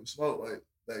don't fucking smoke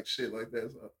like shit like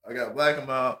that. So I got Black and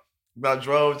Miles. I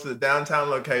drove to the downtown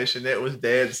location. It was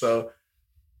dead. So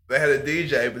they had a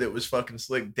DJ, but it was fucking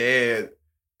slick dead.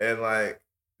 And like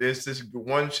there's this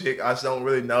one chick, I don't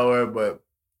really know her, but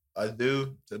I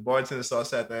do. The bartender, so I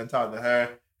sat there and talked to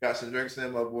her. Got some drinks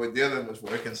in. My boy Dylan was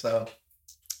working, so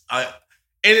I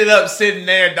ended up sitting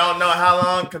there. Don't know how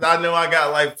long because I knew I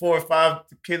got like 4 or 5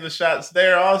 tequila shots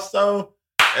there also,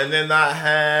 and then I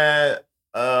had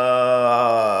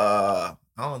I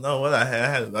don't know what I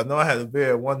had. I know I had a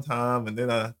beer at one time, and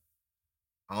then I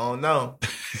don't know.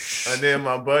 And then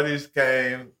my buddies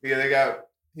came. Yeah,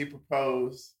 he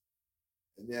proposed,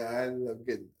 and yeah, I ended up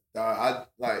getting.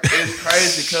 It's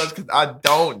crazy because I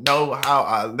don't know how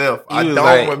I left. I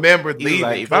don't remember leaving.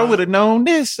 Like, if I would have known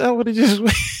this, I would have just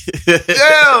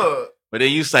yeah. But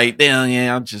then you say, damn,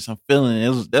 yeah, I'm feeling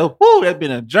it. That's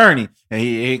been a journey.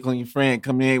 And when your friend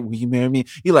come in, will you marry me?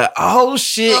 You like, oh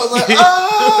shit. I was like,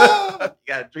 oh. You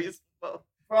got drinks.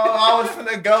 Bro, I was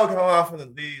finna go. Come on, I'm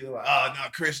finna leave. Like, oh no,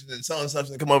 Christian and so and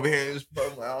such come over here and just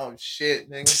I'm like, oh shit,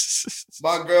 nigga.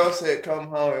 My girl said come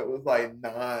home. It was like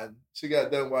 9. She got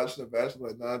done watching The Bachelor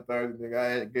at 9:30. Nigga, I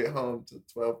had to get home to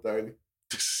 12:30.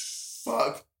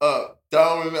 Fucked up. I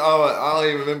don't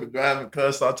even remember driving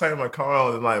cuz so I turned my car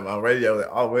on and like my radio like,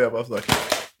 all the way up. I was like,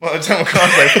 I turned my car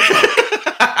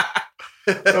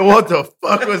like, what the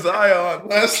fuck was I on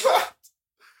last night?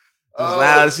 It was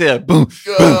loud as hell. Boom.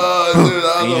 God, boom, dude,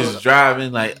 and you just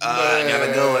driving like, I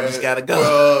gotta go. I just gotta go.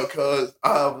 Bro, cause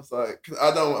I was like,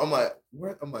 I'm like,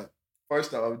 where? I'm like,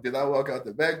 first off, did I walk out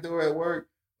the back door at work,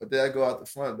 or did I go out the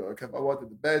front door? Cause if I walked out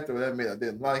the back door, that means I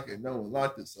didn't like it. No one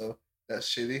liked it, so that's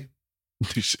shitty.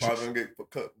 Probably gonna get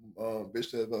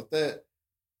bitch about that.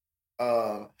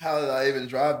 How did I even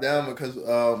drive down? Because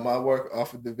my work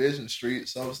off of Division Street,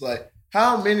 so I was like,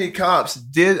 how many cops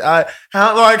did I?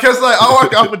 Cause I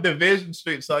work off of Division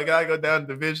Street, so I gotta go down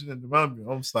Division and Columbia.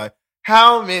 I'm just like,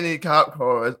 how many cop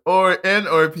cars or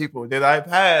people did I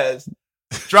pass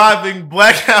driving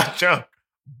blackout drunk,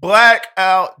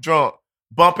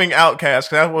 bumping Outkast? Cause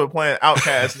that's what we're playing.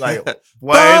 Outkast like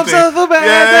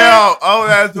yeah, oh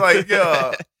that's like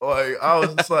yeah, like I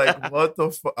was just like, what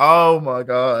the fuck? Oh my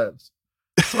god.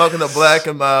 Talking to Black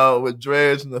and Mild with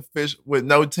dreads and the fish with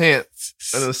no tent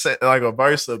and like a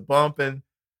verse of bumping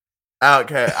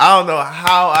Outkast. I don't know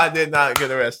how I did not get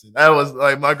arrested. That was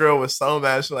like my girl was so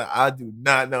mad. She's like, I do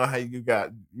not know how you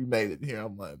made it here.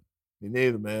 I'm like, me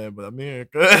neither, man, but I'm here.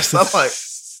 Cause I'm like,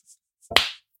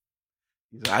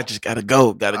 I just gotta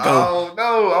go. Oh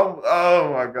no!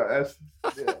 Oh my god,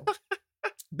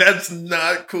 that's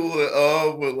not cool at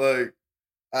all. But like,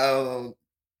 I don't know.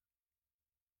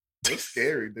 It's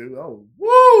scary, dude. Oh,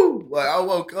 woo! Like I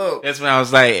woke up. That's when I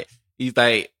was like,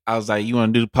 I was like, you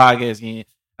want to do the podcast again?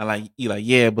 You like,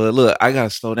 yeah, but look, I gotta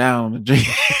slow down on the drink.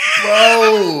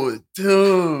 Bro,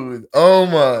 dude. Oh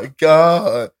my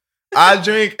god. I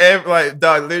drink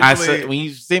dog. Literally, when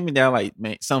you sit me down, like,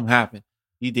 man, something happened.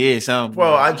 You did something,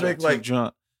 bro. I drink like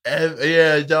drunk.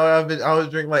 Yeah, dog. I was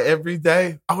drinking like every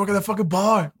day. I work at a fucking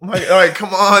bar. I'm like,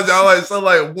 come on, dog. Like, so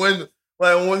like when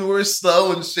we're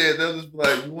slow and shit, they'll just be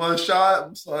like, you want a shot?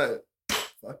 I'm just like,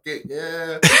 fuck it,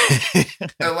 yeah.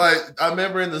 And like, I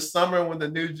remember in the summer when the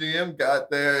new GM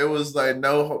got there, it was like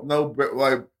no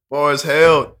like bars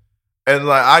held. And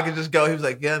like I could just go. He was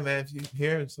like, "Yeah, man, if you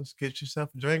here, just get yourself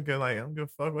a drink." And like, I'm gonna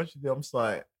fuck what you do. I'm just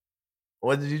like,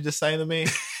 "What did you just say to me?"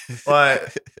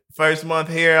 Like first month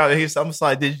here, I'm just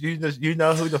like, "Did you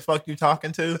know who the fuck you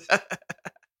talking to?"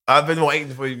 I've been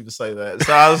waiting for you to say that.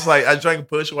 So I was like, I drank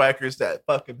Bushwhackers that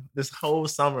fucking this whole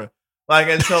summer, like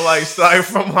until like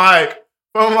from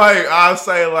I'll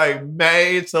say like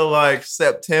May to like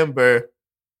September,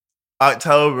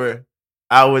 October.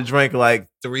 I would drink like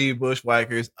 3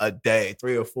 Bushwhackers a day,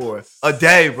 3 or 4 a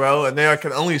day, bro. And then I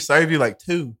can only serve you like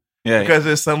 2 because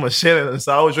there's so much shit in it.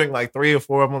 So I would drink like 3 or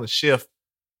 4 of them on the shift,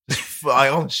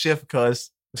 like on the shift,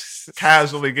 because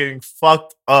casually getting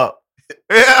fucked up.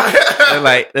 they're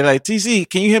like TC,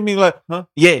 can you hear me? Like, huh?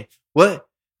 Yeah. What?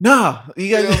 No, you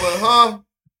got huh?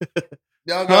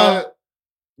 Y'all got it.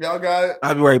 Y'all got it.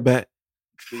 I'll be right back.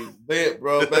 Lit,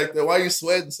 bro. Back there, why you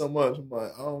sweating so much? I'm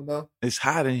like, I don't know. It's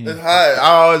hot in here. It's hot.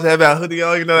 I always have that hoodie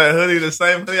on. You know that hoodie, the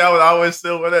same hoodie. I would always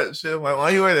still wear that shit. I'm like, why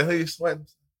you wearing that hoodie? Sweating,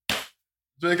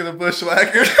 drinking a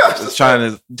Bushwhacker.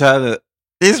 trying to.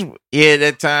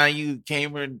 That time you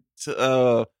came here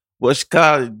to what's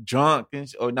called drunk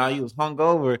or now you was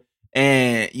hungover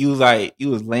and you was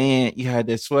laying. You had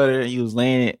that sweater and you was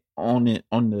laying it on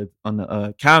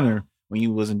the counter when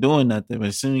you wasn't doing nothing. But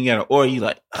as soon as you got an order, you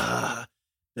like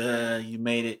you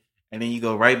made it, and then you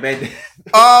go right back there.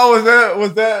 Oh,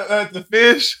 was that at the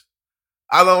fish?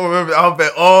 I don't remember. I'll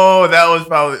bet. Oh, that was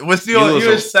probably. Was you on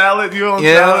your salad? You on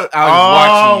salad? I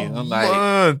was watching you. I'm like,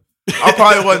 man. I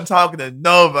probably wasn't talking to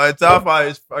nobody. I probably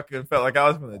just fucking felt like I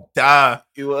was gonna die.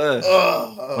 You was.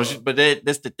 But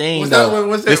that's the thing. Was that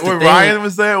when Ryan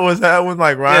was there? Was that when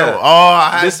like Ryan? Yeah. Oh,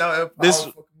 I had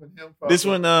this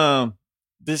one.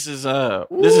 This is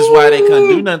why they couldn't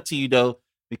do nothing to you though,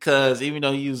 because even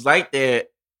though you was like that,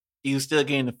 you was still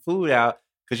getting the food out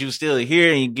because you was still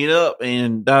here and you get up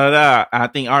and da. I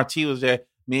think RT was there.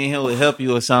 Me and him would help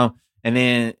you or something, and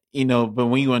then but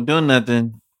when you weren't doing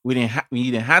nothing. You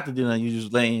didn't have to do nothing. You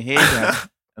just laying your head down.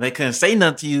 And they couldn't say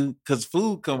nothing to you because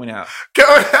food coming out.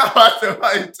 At the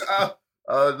right time.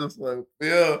 I was just like,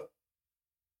 yeah,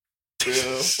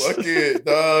 fuck it,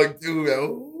 dog, dude.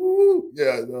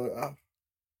 Yeah, dog.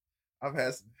 I've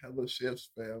had some hella shifts,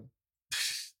 fam.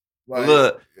 Like,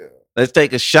 look, let's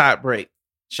take a shot break.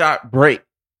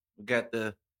 We got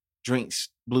the drinks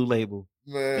Blue Label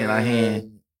in our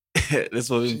hand.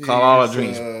 That's what we call all our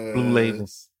drinks, Blue Label.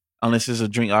 Unless it's a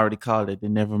drink already called it,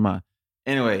 then never mind.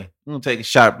 Anyway, we're going to take a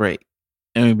shot break,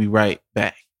 and we'll be right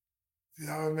back.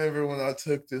 I remember when I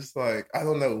took this, like, I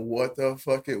don't know what the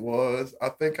fuck it was. I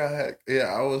think I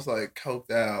was, like, coked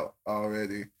out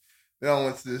already. Then I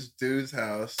went to this dude's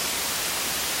house.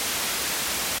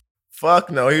 Fuck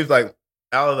no. He was, like,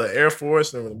 out of the Air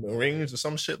Force or the Marines or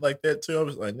some shit like that, too. I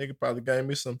was like, nigga probably gave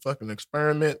me some fucking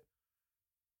experiment.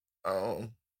 I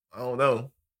don't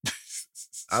know.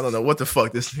 I don't know what the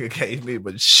fuck this nigga gave me,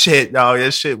 but shit, dog,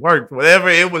 that shit worked. Whatever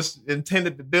it was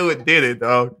intended to do, it did it,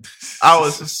 dog. I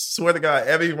was, swear to God,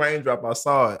 every raindrop I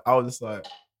saw it, I was just like,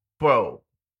 bro,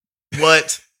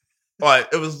 what? Like,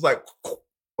 it was like,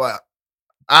 wow.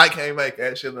 I can't make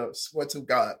that shit up. Swear to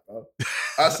God, bro.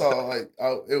 I saw, like,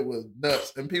 it was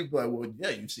nuts. And people were like, well, yeah,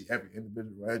 you see every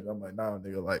individual raindrop. I'm like, nah,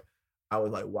 nigga, like, I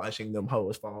was, like, watching them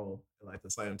hoes fall at, like, the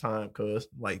same time, cuz,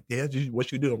 like, yeah,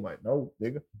 what you do? I'm like, no,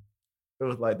 nigga. It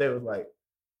was like,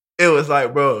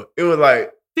 bro, it was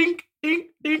like, dink, dink,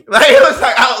 dink. Like, it was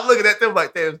like, I was looking at them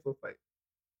like, damn, so like,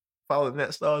 following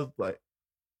that stars, like,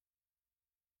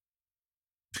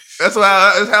 that's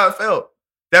how it felt.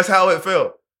 That's how it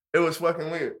felt. It was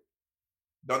fucking weird.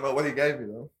 Don't know what he gave me,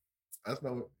 though. I don't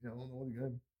know what he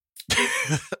gave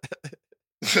me.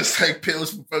 Just take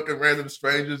pills from fucking random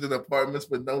strangers in apartments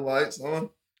with no lights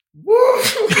on. Woo!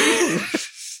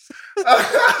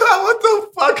 What the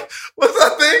fuck was I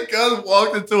thinking? I just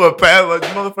walked into a padlock. The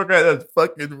motherfucker had a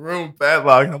fucking room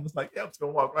padlock. I was like, yeah, I'm just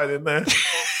gonna walk right in there.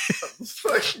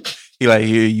 He like,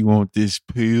 here, you want this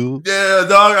pill? Yeah,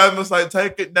 dog. I was like,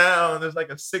 take it down. There's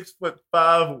like a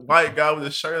 6'5" white guy with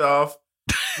his shirt off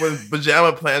with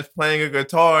pajama pants playing a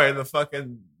guitar in the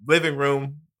fucking living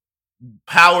room,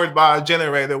 powered by a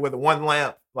generator with one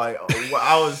lamp. Like,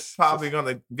 I was probably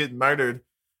gonna get murdered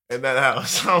in that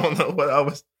house. I don't know what I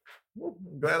was.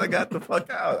 I'm glad I got the fuck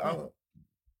out.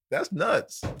 That's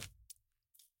nuts.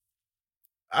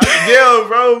 Yeah,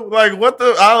 bro. Like,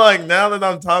 now that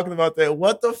I'm talking about that,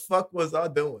 what the fuck was I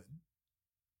doing?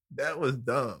 That was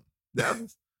dumb.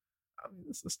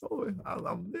 It's a story.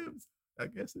 I'm lived. I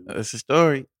guess it's a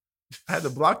story. I had to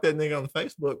block that nigga on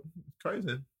Facebook. It's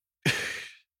crazy.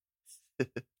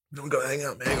 We're gonna hang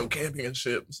out, man. Go camping and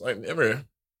shit. It's like never.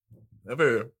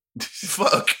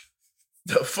 Fuck.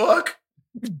 The fuck?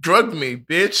 drugged me,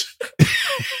 bitch.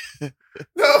 The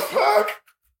fuck?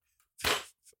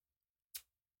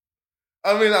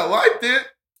 I mean, I liked it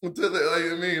until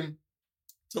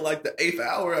till like the 8th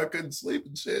hour, I couldn't sleep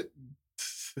and shit.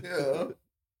 Yeah.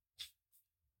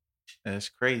 That's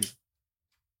crazy.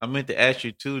 I meant to ask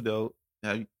you too, though.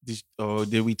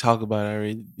 Did we talk about it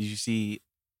already? Did you see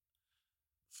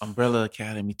Umbrella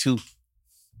Academy 2?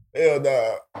 Hell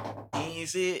nah. You ain't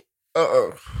see it?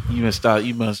 Uh-uh.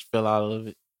 You must fell out of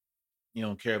it. You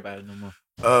don't care about it no more.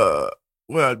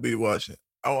 What I'd be watching?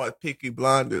 I watch Peaky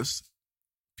Blinders.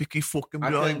 Peaky fucking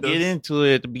Blinders. I couldn't get into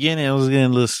it at the beginning. It was getting a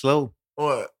little slow.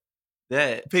 What?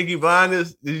 That Peaky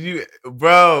Blinders?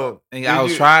 Bro? I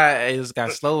was trying. It just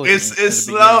got slow. It's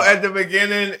slow at the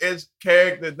beginning. It's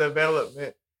character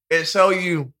development. It show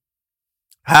you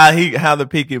how the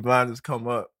Peaky Blinders come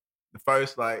up. The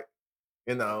first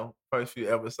first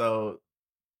few episodes,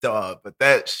 dog. But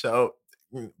that show,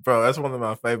 bro, that's one of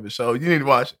my favorite shows. You need to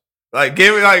watch it. Like,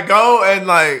 go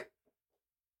and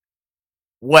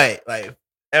wait,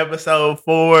 episode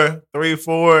 4, 3,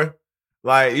 4.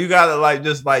 Like, you gotta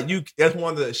that's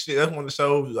one of the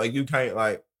shows you can't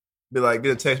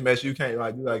get a text message, you can't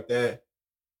do like that.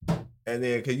 And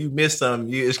then cause you miss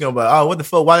something, it's gonna be like, oh, what the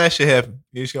fuck? Why that shit happen?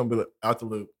 You're just gonna be out the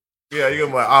loop. Yeah, you're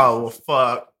gonna be like, oh well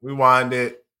fuck. Rewind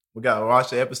it. We gotta watch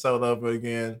the episode over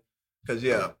again. Cause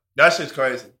that shit's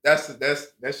crazy. That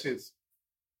shit's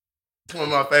one of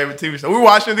my favorite TV shows. We're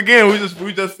watching it again. We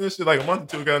just finished it like a month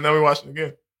or two ago, and now we're watching it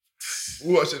again.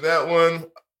 We watching that one.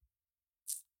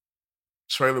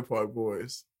 Trailer Park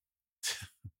Boys.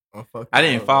 I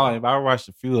didn't follow it, but I watched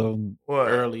a few of them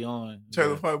early on.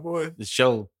 Trailer Park Boys? The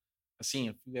show. I seen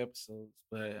a few episodes,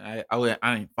 but I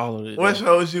didn't follow it. What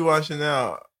shows you watching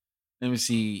now? Let me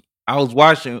see. I was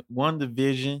watching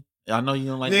WandaVision. I know you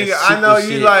don't like that. I know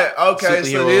you like, okay,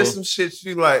 so there's some shit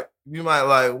you might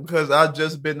like, because I've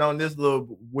just been on this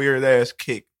little weird ass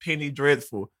kick. Penny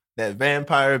Dreadful. That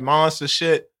vampire monster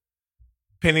shit.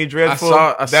 Penny Dreadful.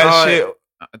 I saw shit.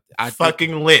 I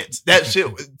fucking lit. That shit.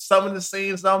 Some of the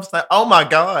scenes, I'm just like, oh my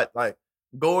god, like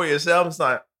gory as hell. I'm just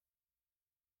like,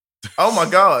 oh my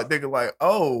god, nigga, like,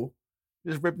 oh,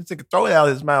 just ripped his throat out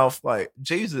of his mouth, like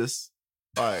Jesus,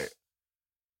 like.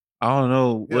 I don't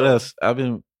know what else. I've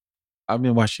been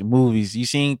watching movies. You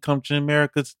seen Come to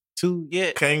America 2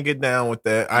 yet? Can't get down with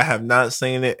that. I have not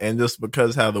seen it, and just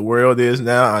because how the world is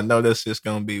now, I know that's just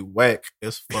gonna be whack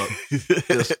as fuck.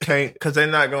 Just can't, because they're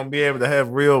not gonna be able to have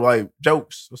real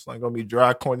jokes. It's like gonna be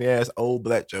dry, corny ass old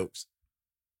black jokes.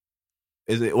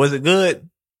 Was it good?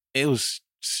 It was.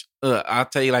 I'll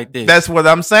tell you like this. That's what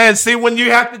I'm saying. See, when you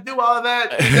have to do all of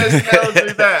that, it just tells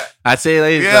me that. I tell you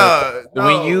like this.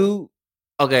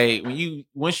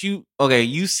 Yeah,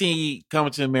 you see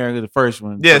Coming to America, the first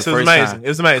one. Yes, it was amazing. Time. It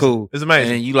was amazing. Cool. It was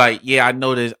amazing. And you like, yeah, I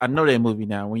know this. I know that movie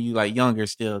now. When you younger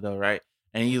still though, right?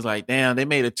 And you was like, damn, they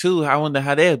made a 2. I wonder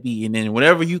how that'd be. And then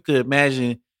whatever you could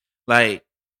imagine, like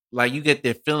you get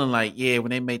that feeling like, yeah, when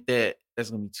they make that,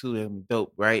 that's gonna be 2. That's gonna be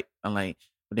dope, right? I'm like,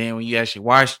 but then when you actually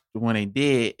watch the one they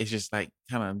did, it's just kind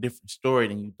of a different story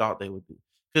than you thought they would do.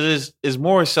 Because it's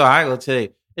more so. I go tell you,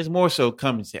 it's more so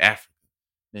coming to Africa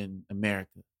than America.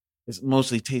 It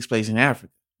mostly takes place in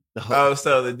Africa.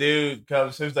 So the dude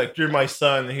comes, he's like, you're my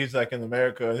son, and he's in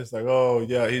America, and he's like, oh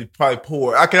yeah, he's probably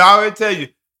poor. I can already tell you,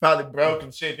 probably broke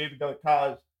and shit, need to go to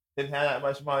college, didn't have that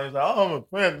much money. He's like, oh, I'm a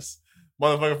prince.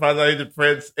 Motherfucker finds out he's a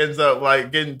prince, ends up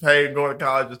getting paid and going to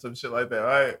college or some shit like that,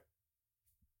 right?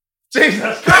 Jesus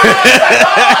Christ!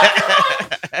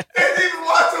 Didn't even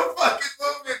watch a fucking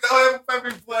movie. Don't have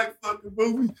every black fucking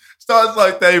movie. Starts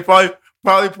like that. He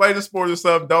probably played a sport or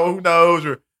something. Who knows?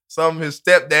 Or his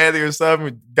stepdaddy or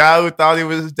something. Guy who thought he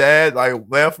was his dad,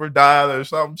 left or died or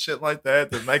some shit like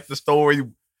that to make the story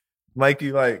make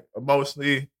you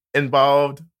emotionally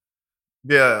involved.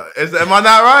 Yeah. Am I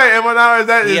not right? Am I not?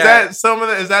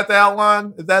 Is that the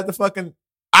outline? Is that the fucking?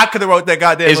 I could have wrote that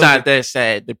goddamn movie. It's not that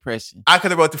sad, depressing. I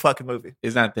could have wrote the fucking movie.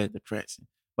 It's not that depressing.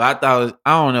 But I thought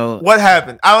I don't know. What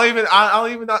happened? I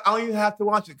don't even have to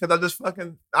watch it because I just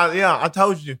I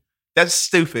told you. That's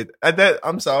stupid.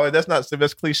 I'm sorry. That's not stupid.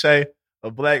 That's cliche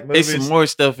of black movies. There's some more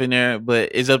stuff in there, but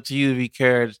it's up to you if you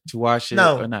care to watch it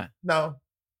or not. No.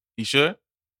 You sure?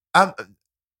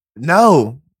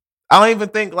 No. I don't even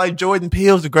think Jordan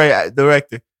Peele's a great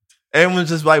director. Everyone's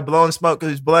just blowing smoke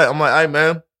because he's black. I'm like, hey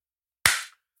man.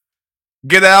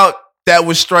 Get Out, that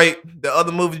was straight. The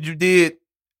other movies you did,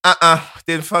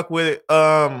 didn't fuck with it.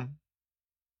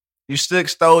 You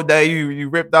stole Dave, you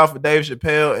ripped off of Dave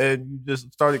Chappelle and you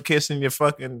just started kissing your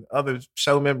fucking other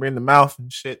show member in the mouth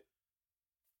and shit.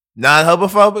 Not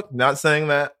homophobic, not saying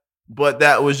that, but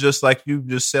that was just you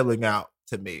just selling out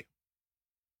to me.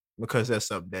 because that's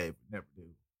something Dave would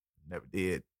never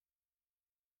did.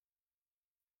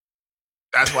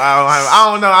 That's why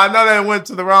I don't know. I know that went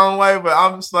to the wrong way, but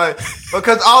I'm just like,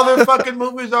 because all their fucking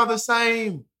movies are the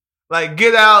same. Like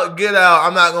Get Out.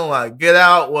 I'm not gonna lie. Get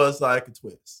Out was like a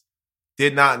twist.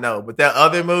 Did not know, but that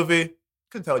other movie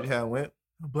could tell you how it went.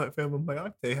 Black family, I'm like, I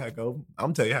can tell you how it goes. I'm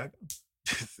gonna tell you how it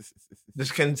goes.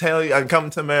 Just can tell you. I come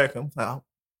to America. I'm like, I'll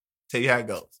tell you how it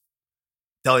goes.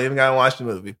 Tell you even gotta watch the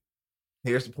movie.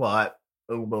 Here's the plot.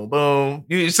 Boom, boom,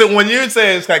 boom. So when you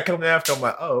say it's like coming after, I'm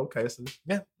like, oh, okay. So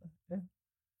yeah.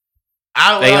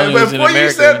 Before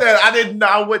you said that, I didn't know.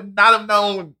 I would not have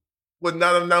known. Would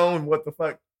not have known what the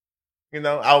fuck. You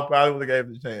know, I probably would have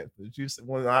gave it a chance. But you,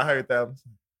 when I heard that,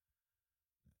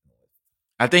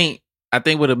 I think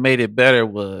what have made it better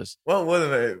was what would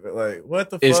have made it like what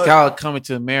the it's fuck? called Coming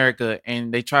to America,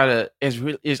 and they try to.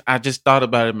 I just thought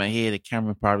about it in my head. The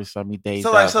camera probably saw me days.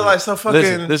 So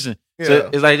fucking listen. Yeah. So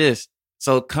it's like this.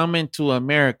 So Coming to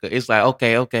America, it's like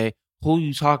okay, who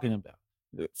you talking about?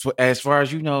 As far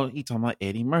as you know, he talking about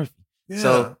Eddie Murphy. Yeah.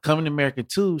 So Coming to America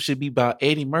 2 should be about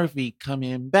Eddie Murphy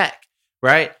coming back,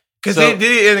 right? Because he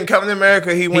did in Coming to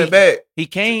America, he went back. He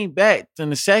came back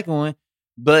in the second one,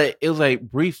 but it was like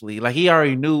briefly. Like he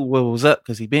already knew what was up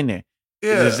because he been there.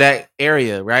 Yeah. The exact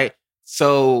area, right?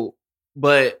 So,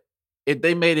 but if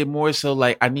they made it more so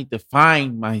like I need to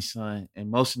find my son,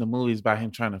 and most of the movies about him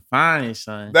trying to find his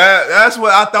son. That's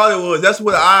what I thought it was. That's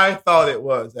what I thought it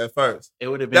was at first. It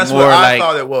would have been that's more what like, I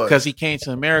thought it was. Because he came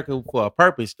to America for a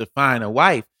purpose to find a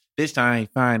wife. This time he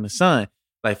find the son.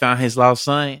 Like found his lost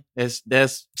son. That's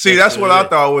what I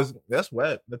thought was that's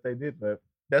wet that they did that.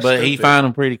 But stupid. He found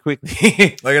him pretty quickly.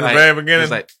 Like in the very beginning.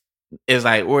 It's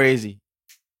like, where is he?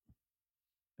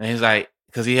 And he's like,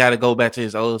 because he had to go back to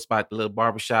his old spot, the little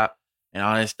barbershop and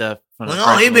all that stuff.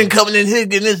 He been coming in here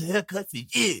getting his haircut for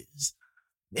years.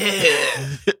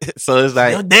 Yeah. So it's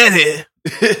like, your daddy.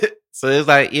 So it's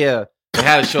like, yeah, they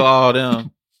had to show all them.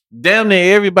 Damn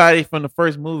near everybody from the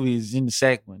first movie is in the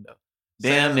second one though.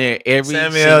 Damn near every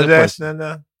Samuel Jackson.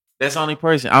 That's the only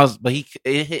person. But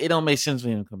it don't make sense for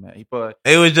him to come out.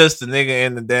 It was just the nigga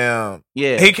in the damn.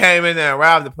 Yeah. He came in there and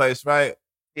robbed the place, right?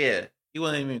 Yeah. He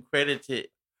wasn't even credited.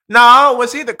 No,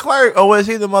 was he the clerk or was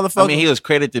he the motherfucker? I mean, he was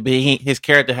credited, but his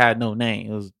character had no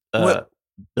name. It was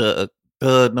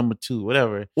the number 2,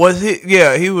 whatever. Was he?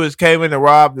 Yeah, he came in to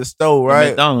rob the store, right?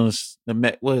 McDonald's.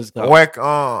 What is it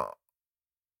called?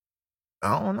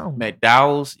 I don't know.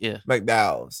 McDowell's, yeah.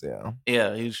 McDowell's, yeah.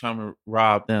 Yeah, he was trying to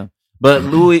rob them. But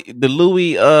Louis dude,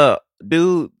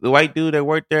 the white dude that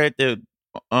worked there at the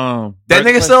that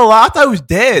nigga still alive? I thought he was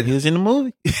dead. He was in the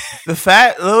movie. The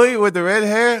fat Louis with the red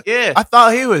hair? Yeah. I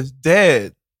thought he was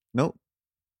dead. Nope.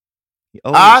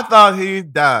 I thought he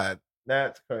died.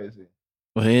 That's crazy.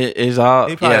 Well, it's all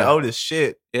he probably old as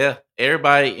shit. Yeah.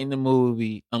 Everybody in the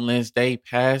movie, unless they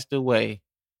passed away,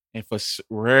 and for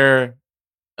rare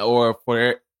or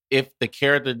for if the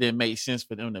character didn't make sense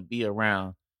for them to be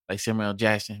around, like Samuel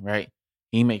Jackson, right?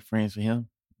 He make friends with him,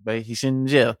 but he's in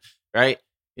jail, right?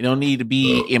 You don't need to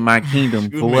be in my kingdom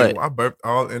for what? I burped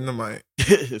all in the mic.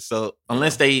 So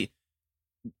unless they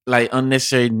like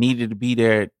unnecessarily needed to be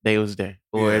there, they was there,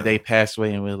 or they passed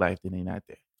away in real life, then they not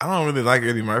there. I don't really like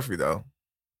Eddie Murphy though.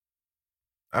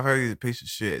 I've heard he's a piece of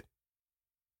shit.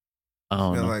 I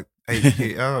don't know. Like,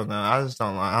 I don't know. I just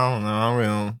don't like. I don't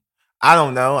know. I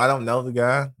don't know. I don't know the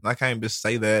guy. I can't just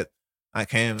say that. I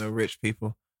can't know rich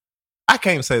people. I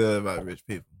can't say that about rich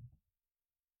people.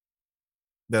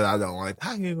 That I don't like.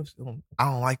 I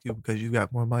don't like you because you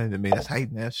got more money than me. That's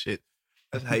hating. That shit.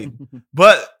 That's hating.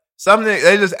 But something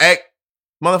they just act.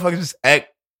 Motherfuckers just act.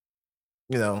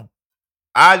 You know.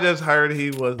 I just heard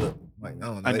he was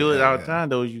I do it all the time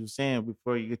though. As you were saying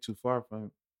before you get too far from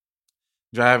it.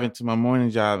 Driving to my morning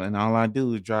job, and all I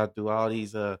do is drive through all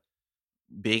these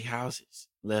big houses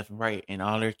left and right, and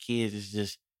all their kids is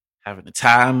just having the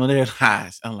time of their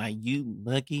lives. I'm like, you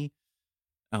lucky.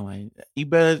 I'm like, you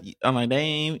better. I'm like,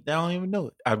 they don't even know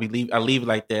it. I leave it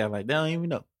like that. I'm like, they don't even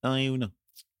know.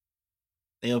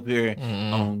 They up here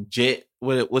on jet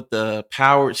with the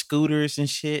powered scooters and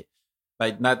shit.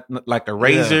 Like not like a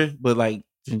Razor, but like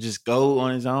can just go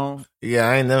on his own. Yeah,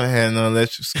 I ain't never had no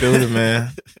electric scooter,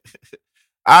 man.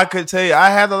 I could tell you, I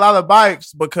had a lot of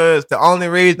bikes because the only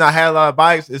reason I had a lot of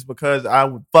bikes is because I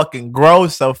would fucking grow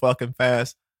so fucking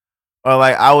fast. Or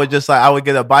like I would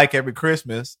get a bike every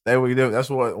Christmas. That's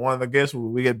what one of the gifts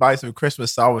we get bikes every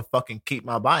Christmas. So I would fucking keep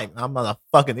my bike. I'm not a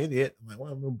fucking idiot. I'm like,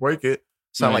 well, I'm gonna break it.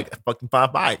 So I'm like fucking 4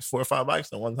 or 5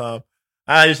 bikes at one time.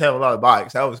 I just have a lot of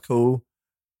bikes. That was cool.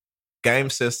 Game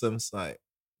systems, like.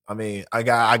 I mean, I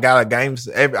got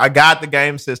the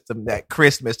game system that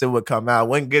Christmas it would come out.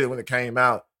 Wouldn't get it when it came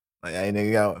out. Like, hey,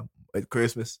 nigga, yo, at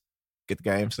Christmas, get the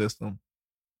game system.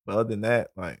 But other than that,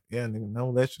 like, yeah, nigga, no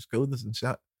electric scooters and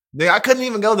shit. Nigga, I couldn't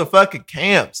even go to fucking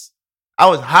camps. I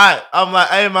was hot. I'm like,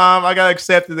 hey, mom, I got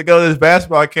accepted to go to this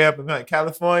basketball camp in like,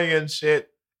 California and shit.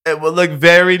 It would look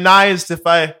very nice if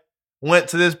I went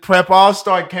to this prep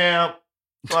all-star camp.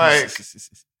 Like,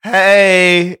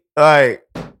 hey, like,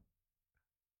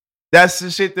 that's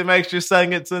the shit that makes your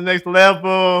son get to the next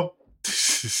level.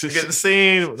 Get the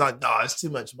scene. Like, no, it's too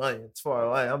much money. It's far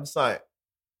away. I'm just like,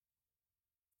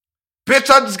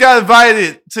 bitch, I just got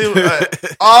invited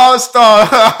to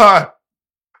all-star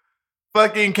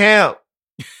fucking camp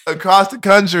across the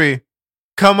country.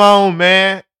 Come on,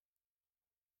 man.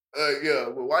 Yeah,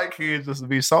 but white kids just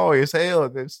be sorry as hell.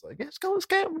 They're just like, let's go to this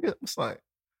camp. It's like,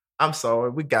 I'm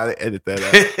sorry. We got to edit that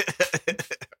out.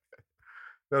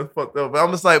 That's fucked up. But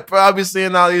I'm just like, bro, I be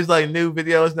seeing all these like new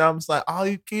videos now. I'm just like, all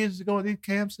these kids are going to these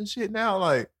camps and shit now.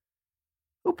 Like,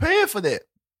 who paying for that?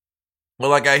 Well,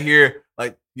 like I hear,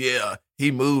 like, yeah,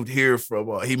 he moved here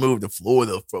from, he moved to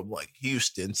Florida from like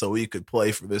Houston so he could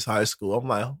play for this high school. I'm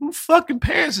like, who fucking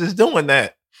parents is doing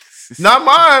that? Not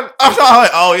mine. I'm not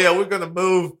like, oh yeah, we're going to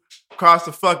move across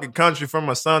the fucking country for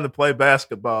my son to play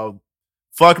basketball.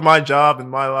 Fuck my job and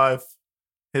my life.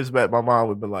 My mom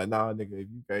would be like, nah, nigga, if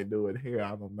you can't do it here, I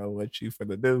don't know what you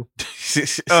finna do.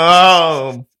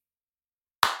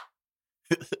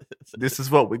 This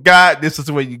is what we got. This is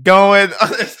where you going.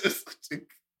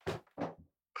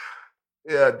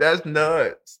 Yeah, that's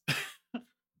nuts.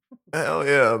 Hell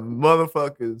yeah,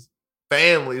 motherfuckers,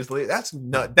 families. That's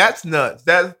nuts. That's nuts.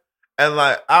 And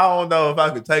like, I don't know if I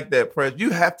could take that pressure.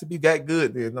 You have to be that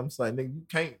good then. I'm saying, nigga, you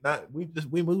can't not.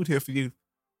 We moved here for you.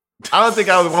 I don't think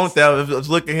I would want that. If I was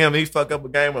looking at him, he fuck up a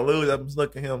game or lose. I'm just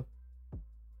looking at him.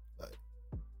 Like,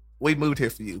 we moved here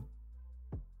for you.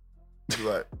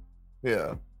 Like,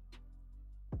 yeah.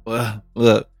 Well,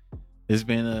 look, it's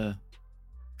been a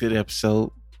good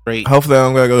episode. Great. Hopefully,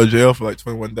 I'm gonna go to jail for like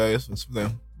 21 days.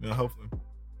 Yeah,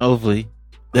 hopefully.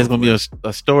 There's gonna be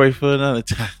a story for another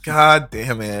time. God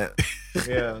damn it.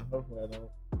 Yeah, hopefully I don't.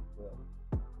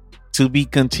 Yeah. To be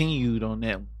continued on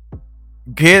that one.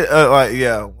 Get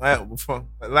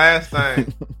last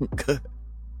thing.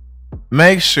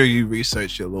 Make sure you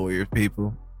research your lawyer,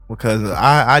 people, because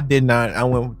I did not. I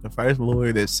went with the first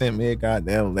lawyer that sent me a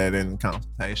goddamn letter in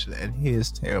consultation, and he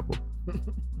is terrible.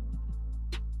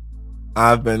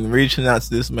 I've been reaching out to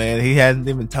this man. He hasn't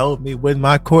even told me when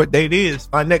my court date is.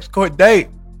 My next court date,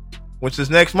 which is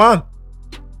next month.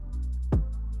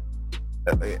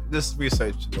 Just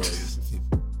research your lawyers,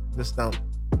 people. Just don't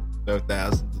throw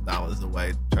thousands of dollars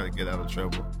away to try to get out of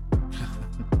trouble.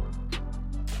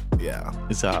 Yeah,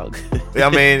 it's all good. I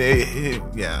mean,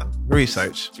 yeah.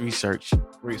 Research.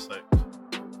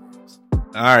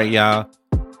 All right, y'all.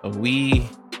 We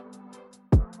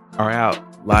are out.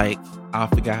 Like, I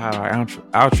forgot how our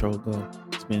outro go.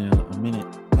 It's been a minute.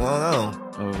 I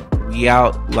don't know. We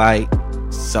out like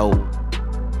so.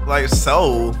 Like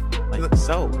so? Like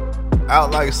so. Out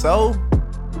like so?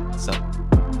 So.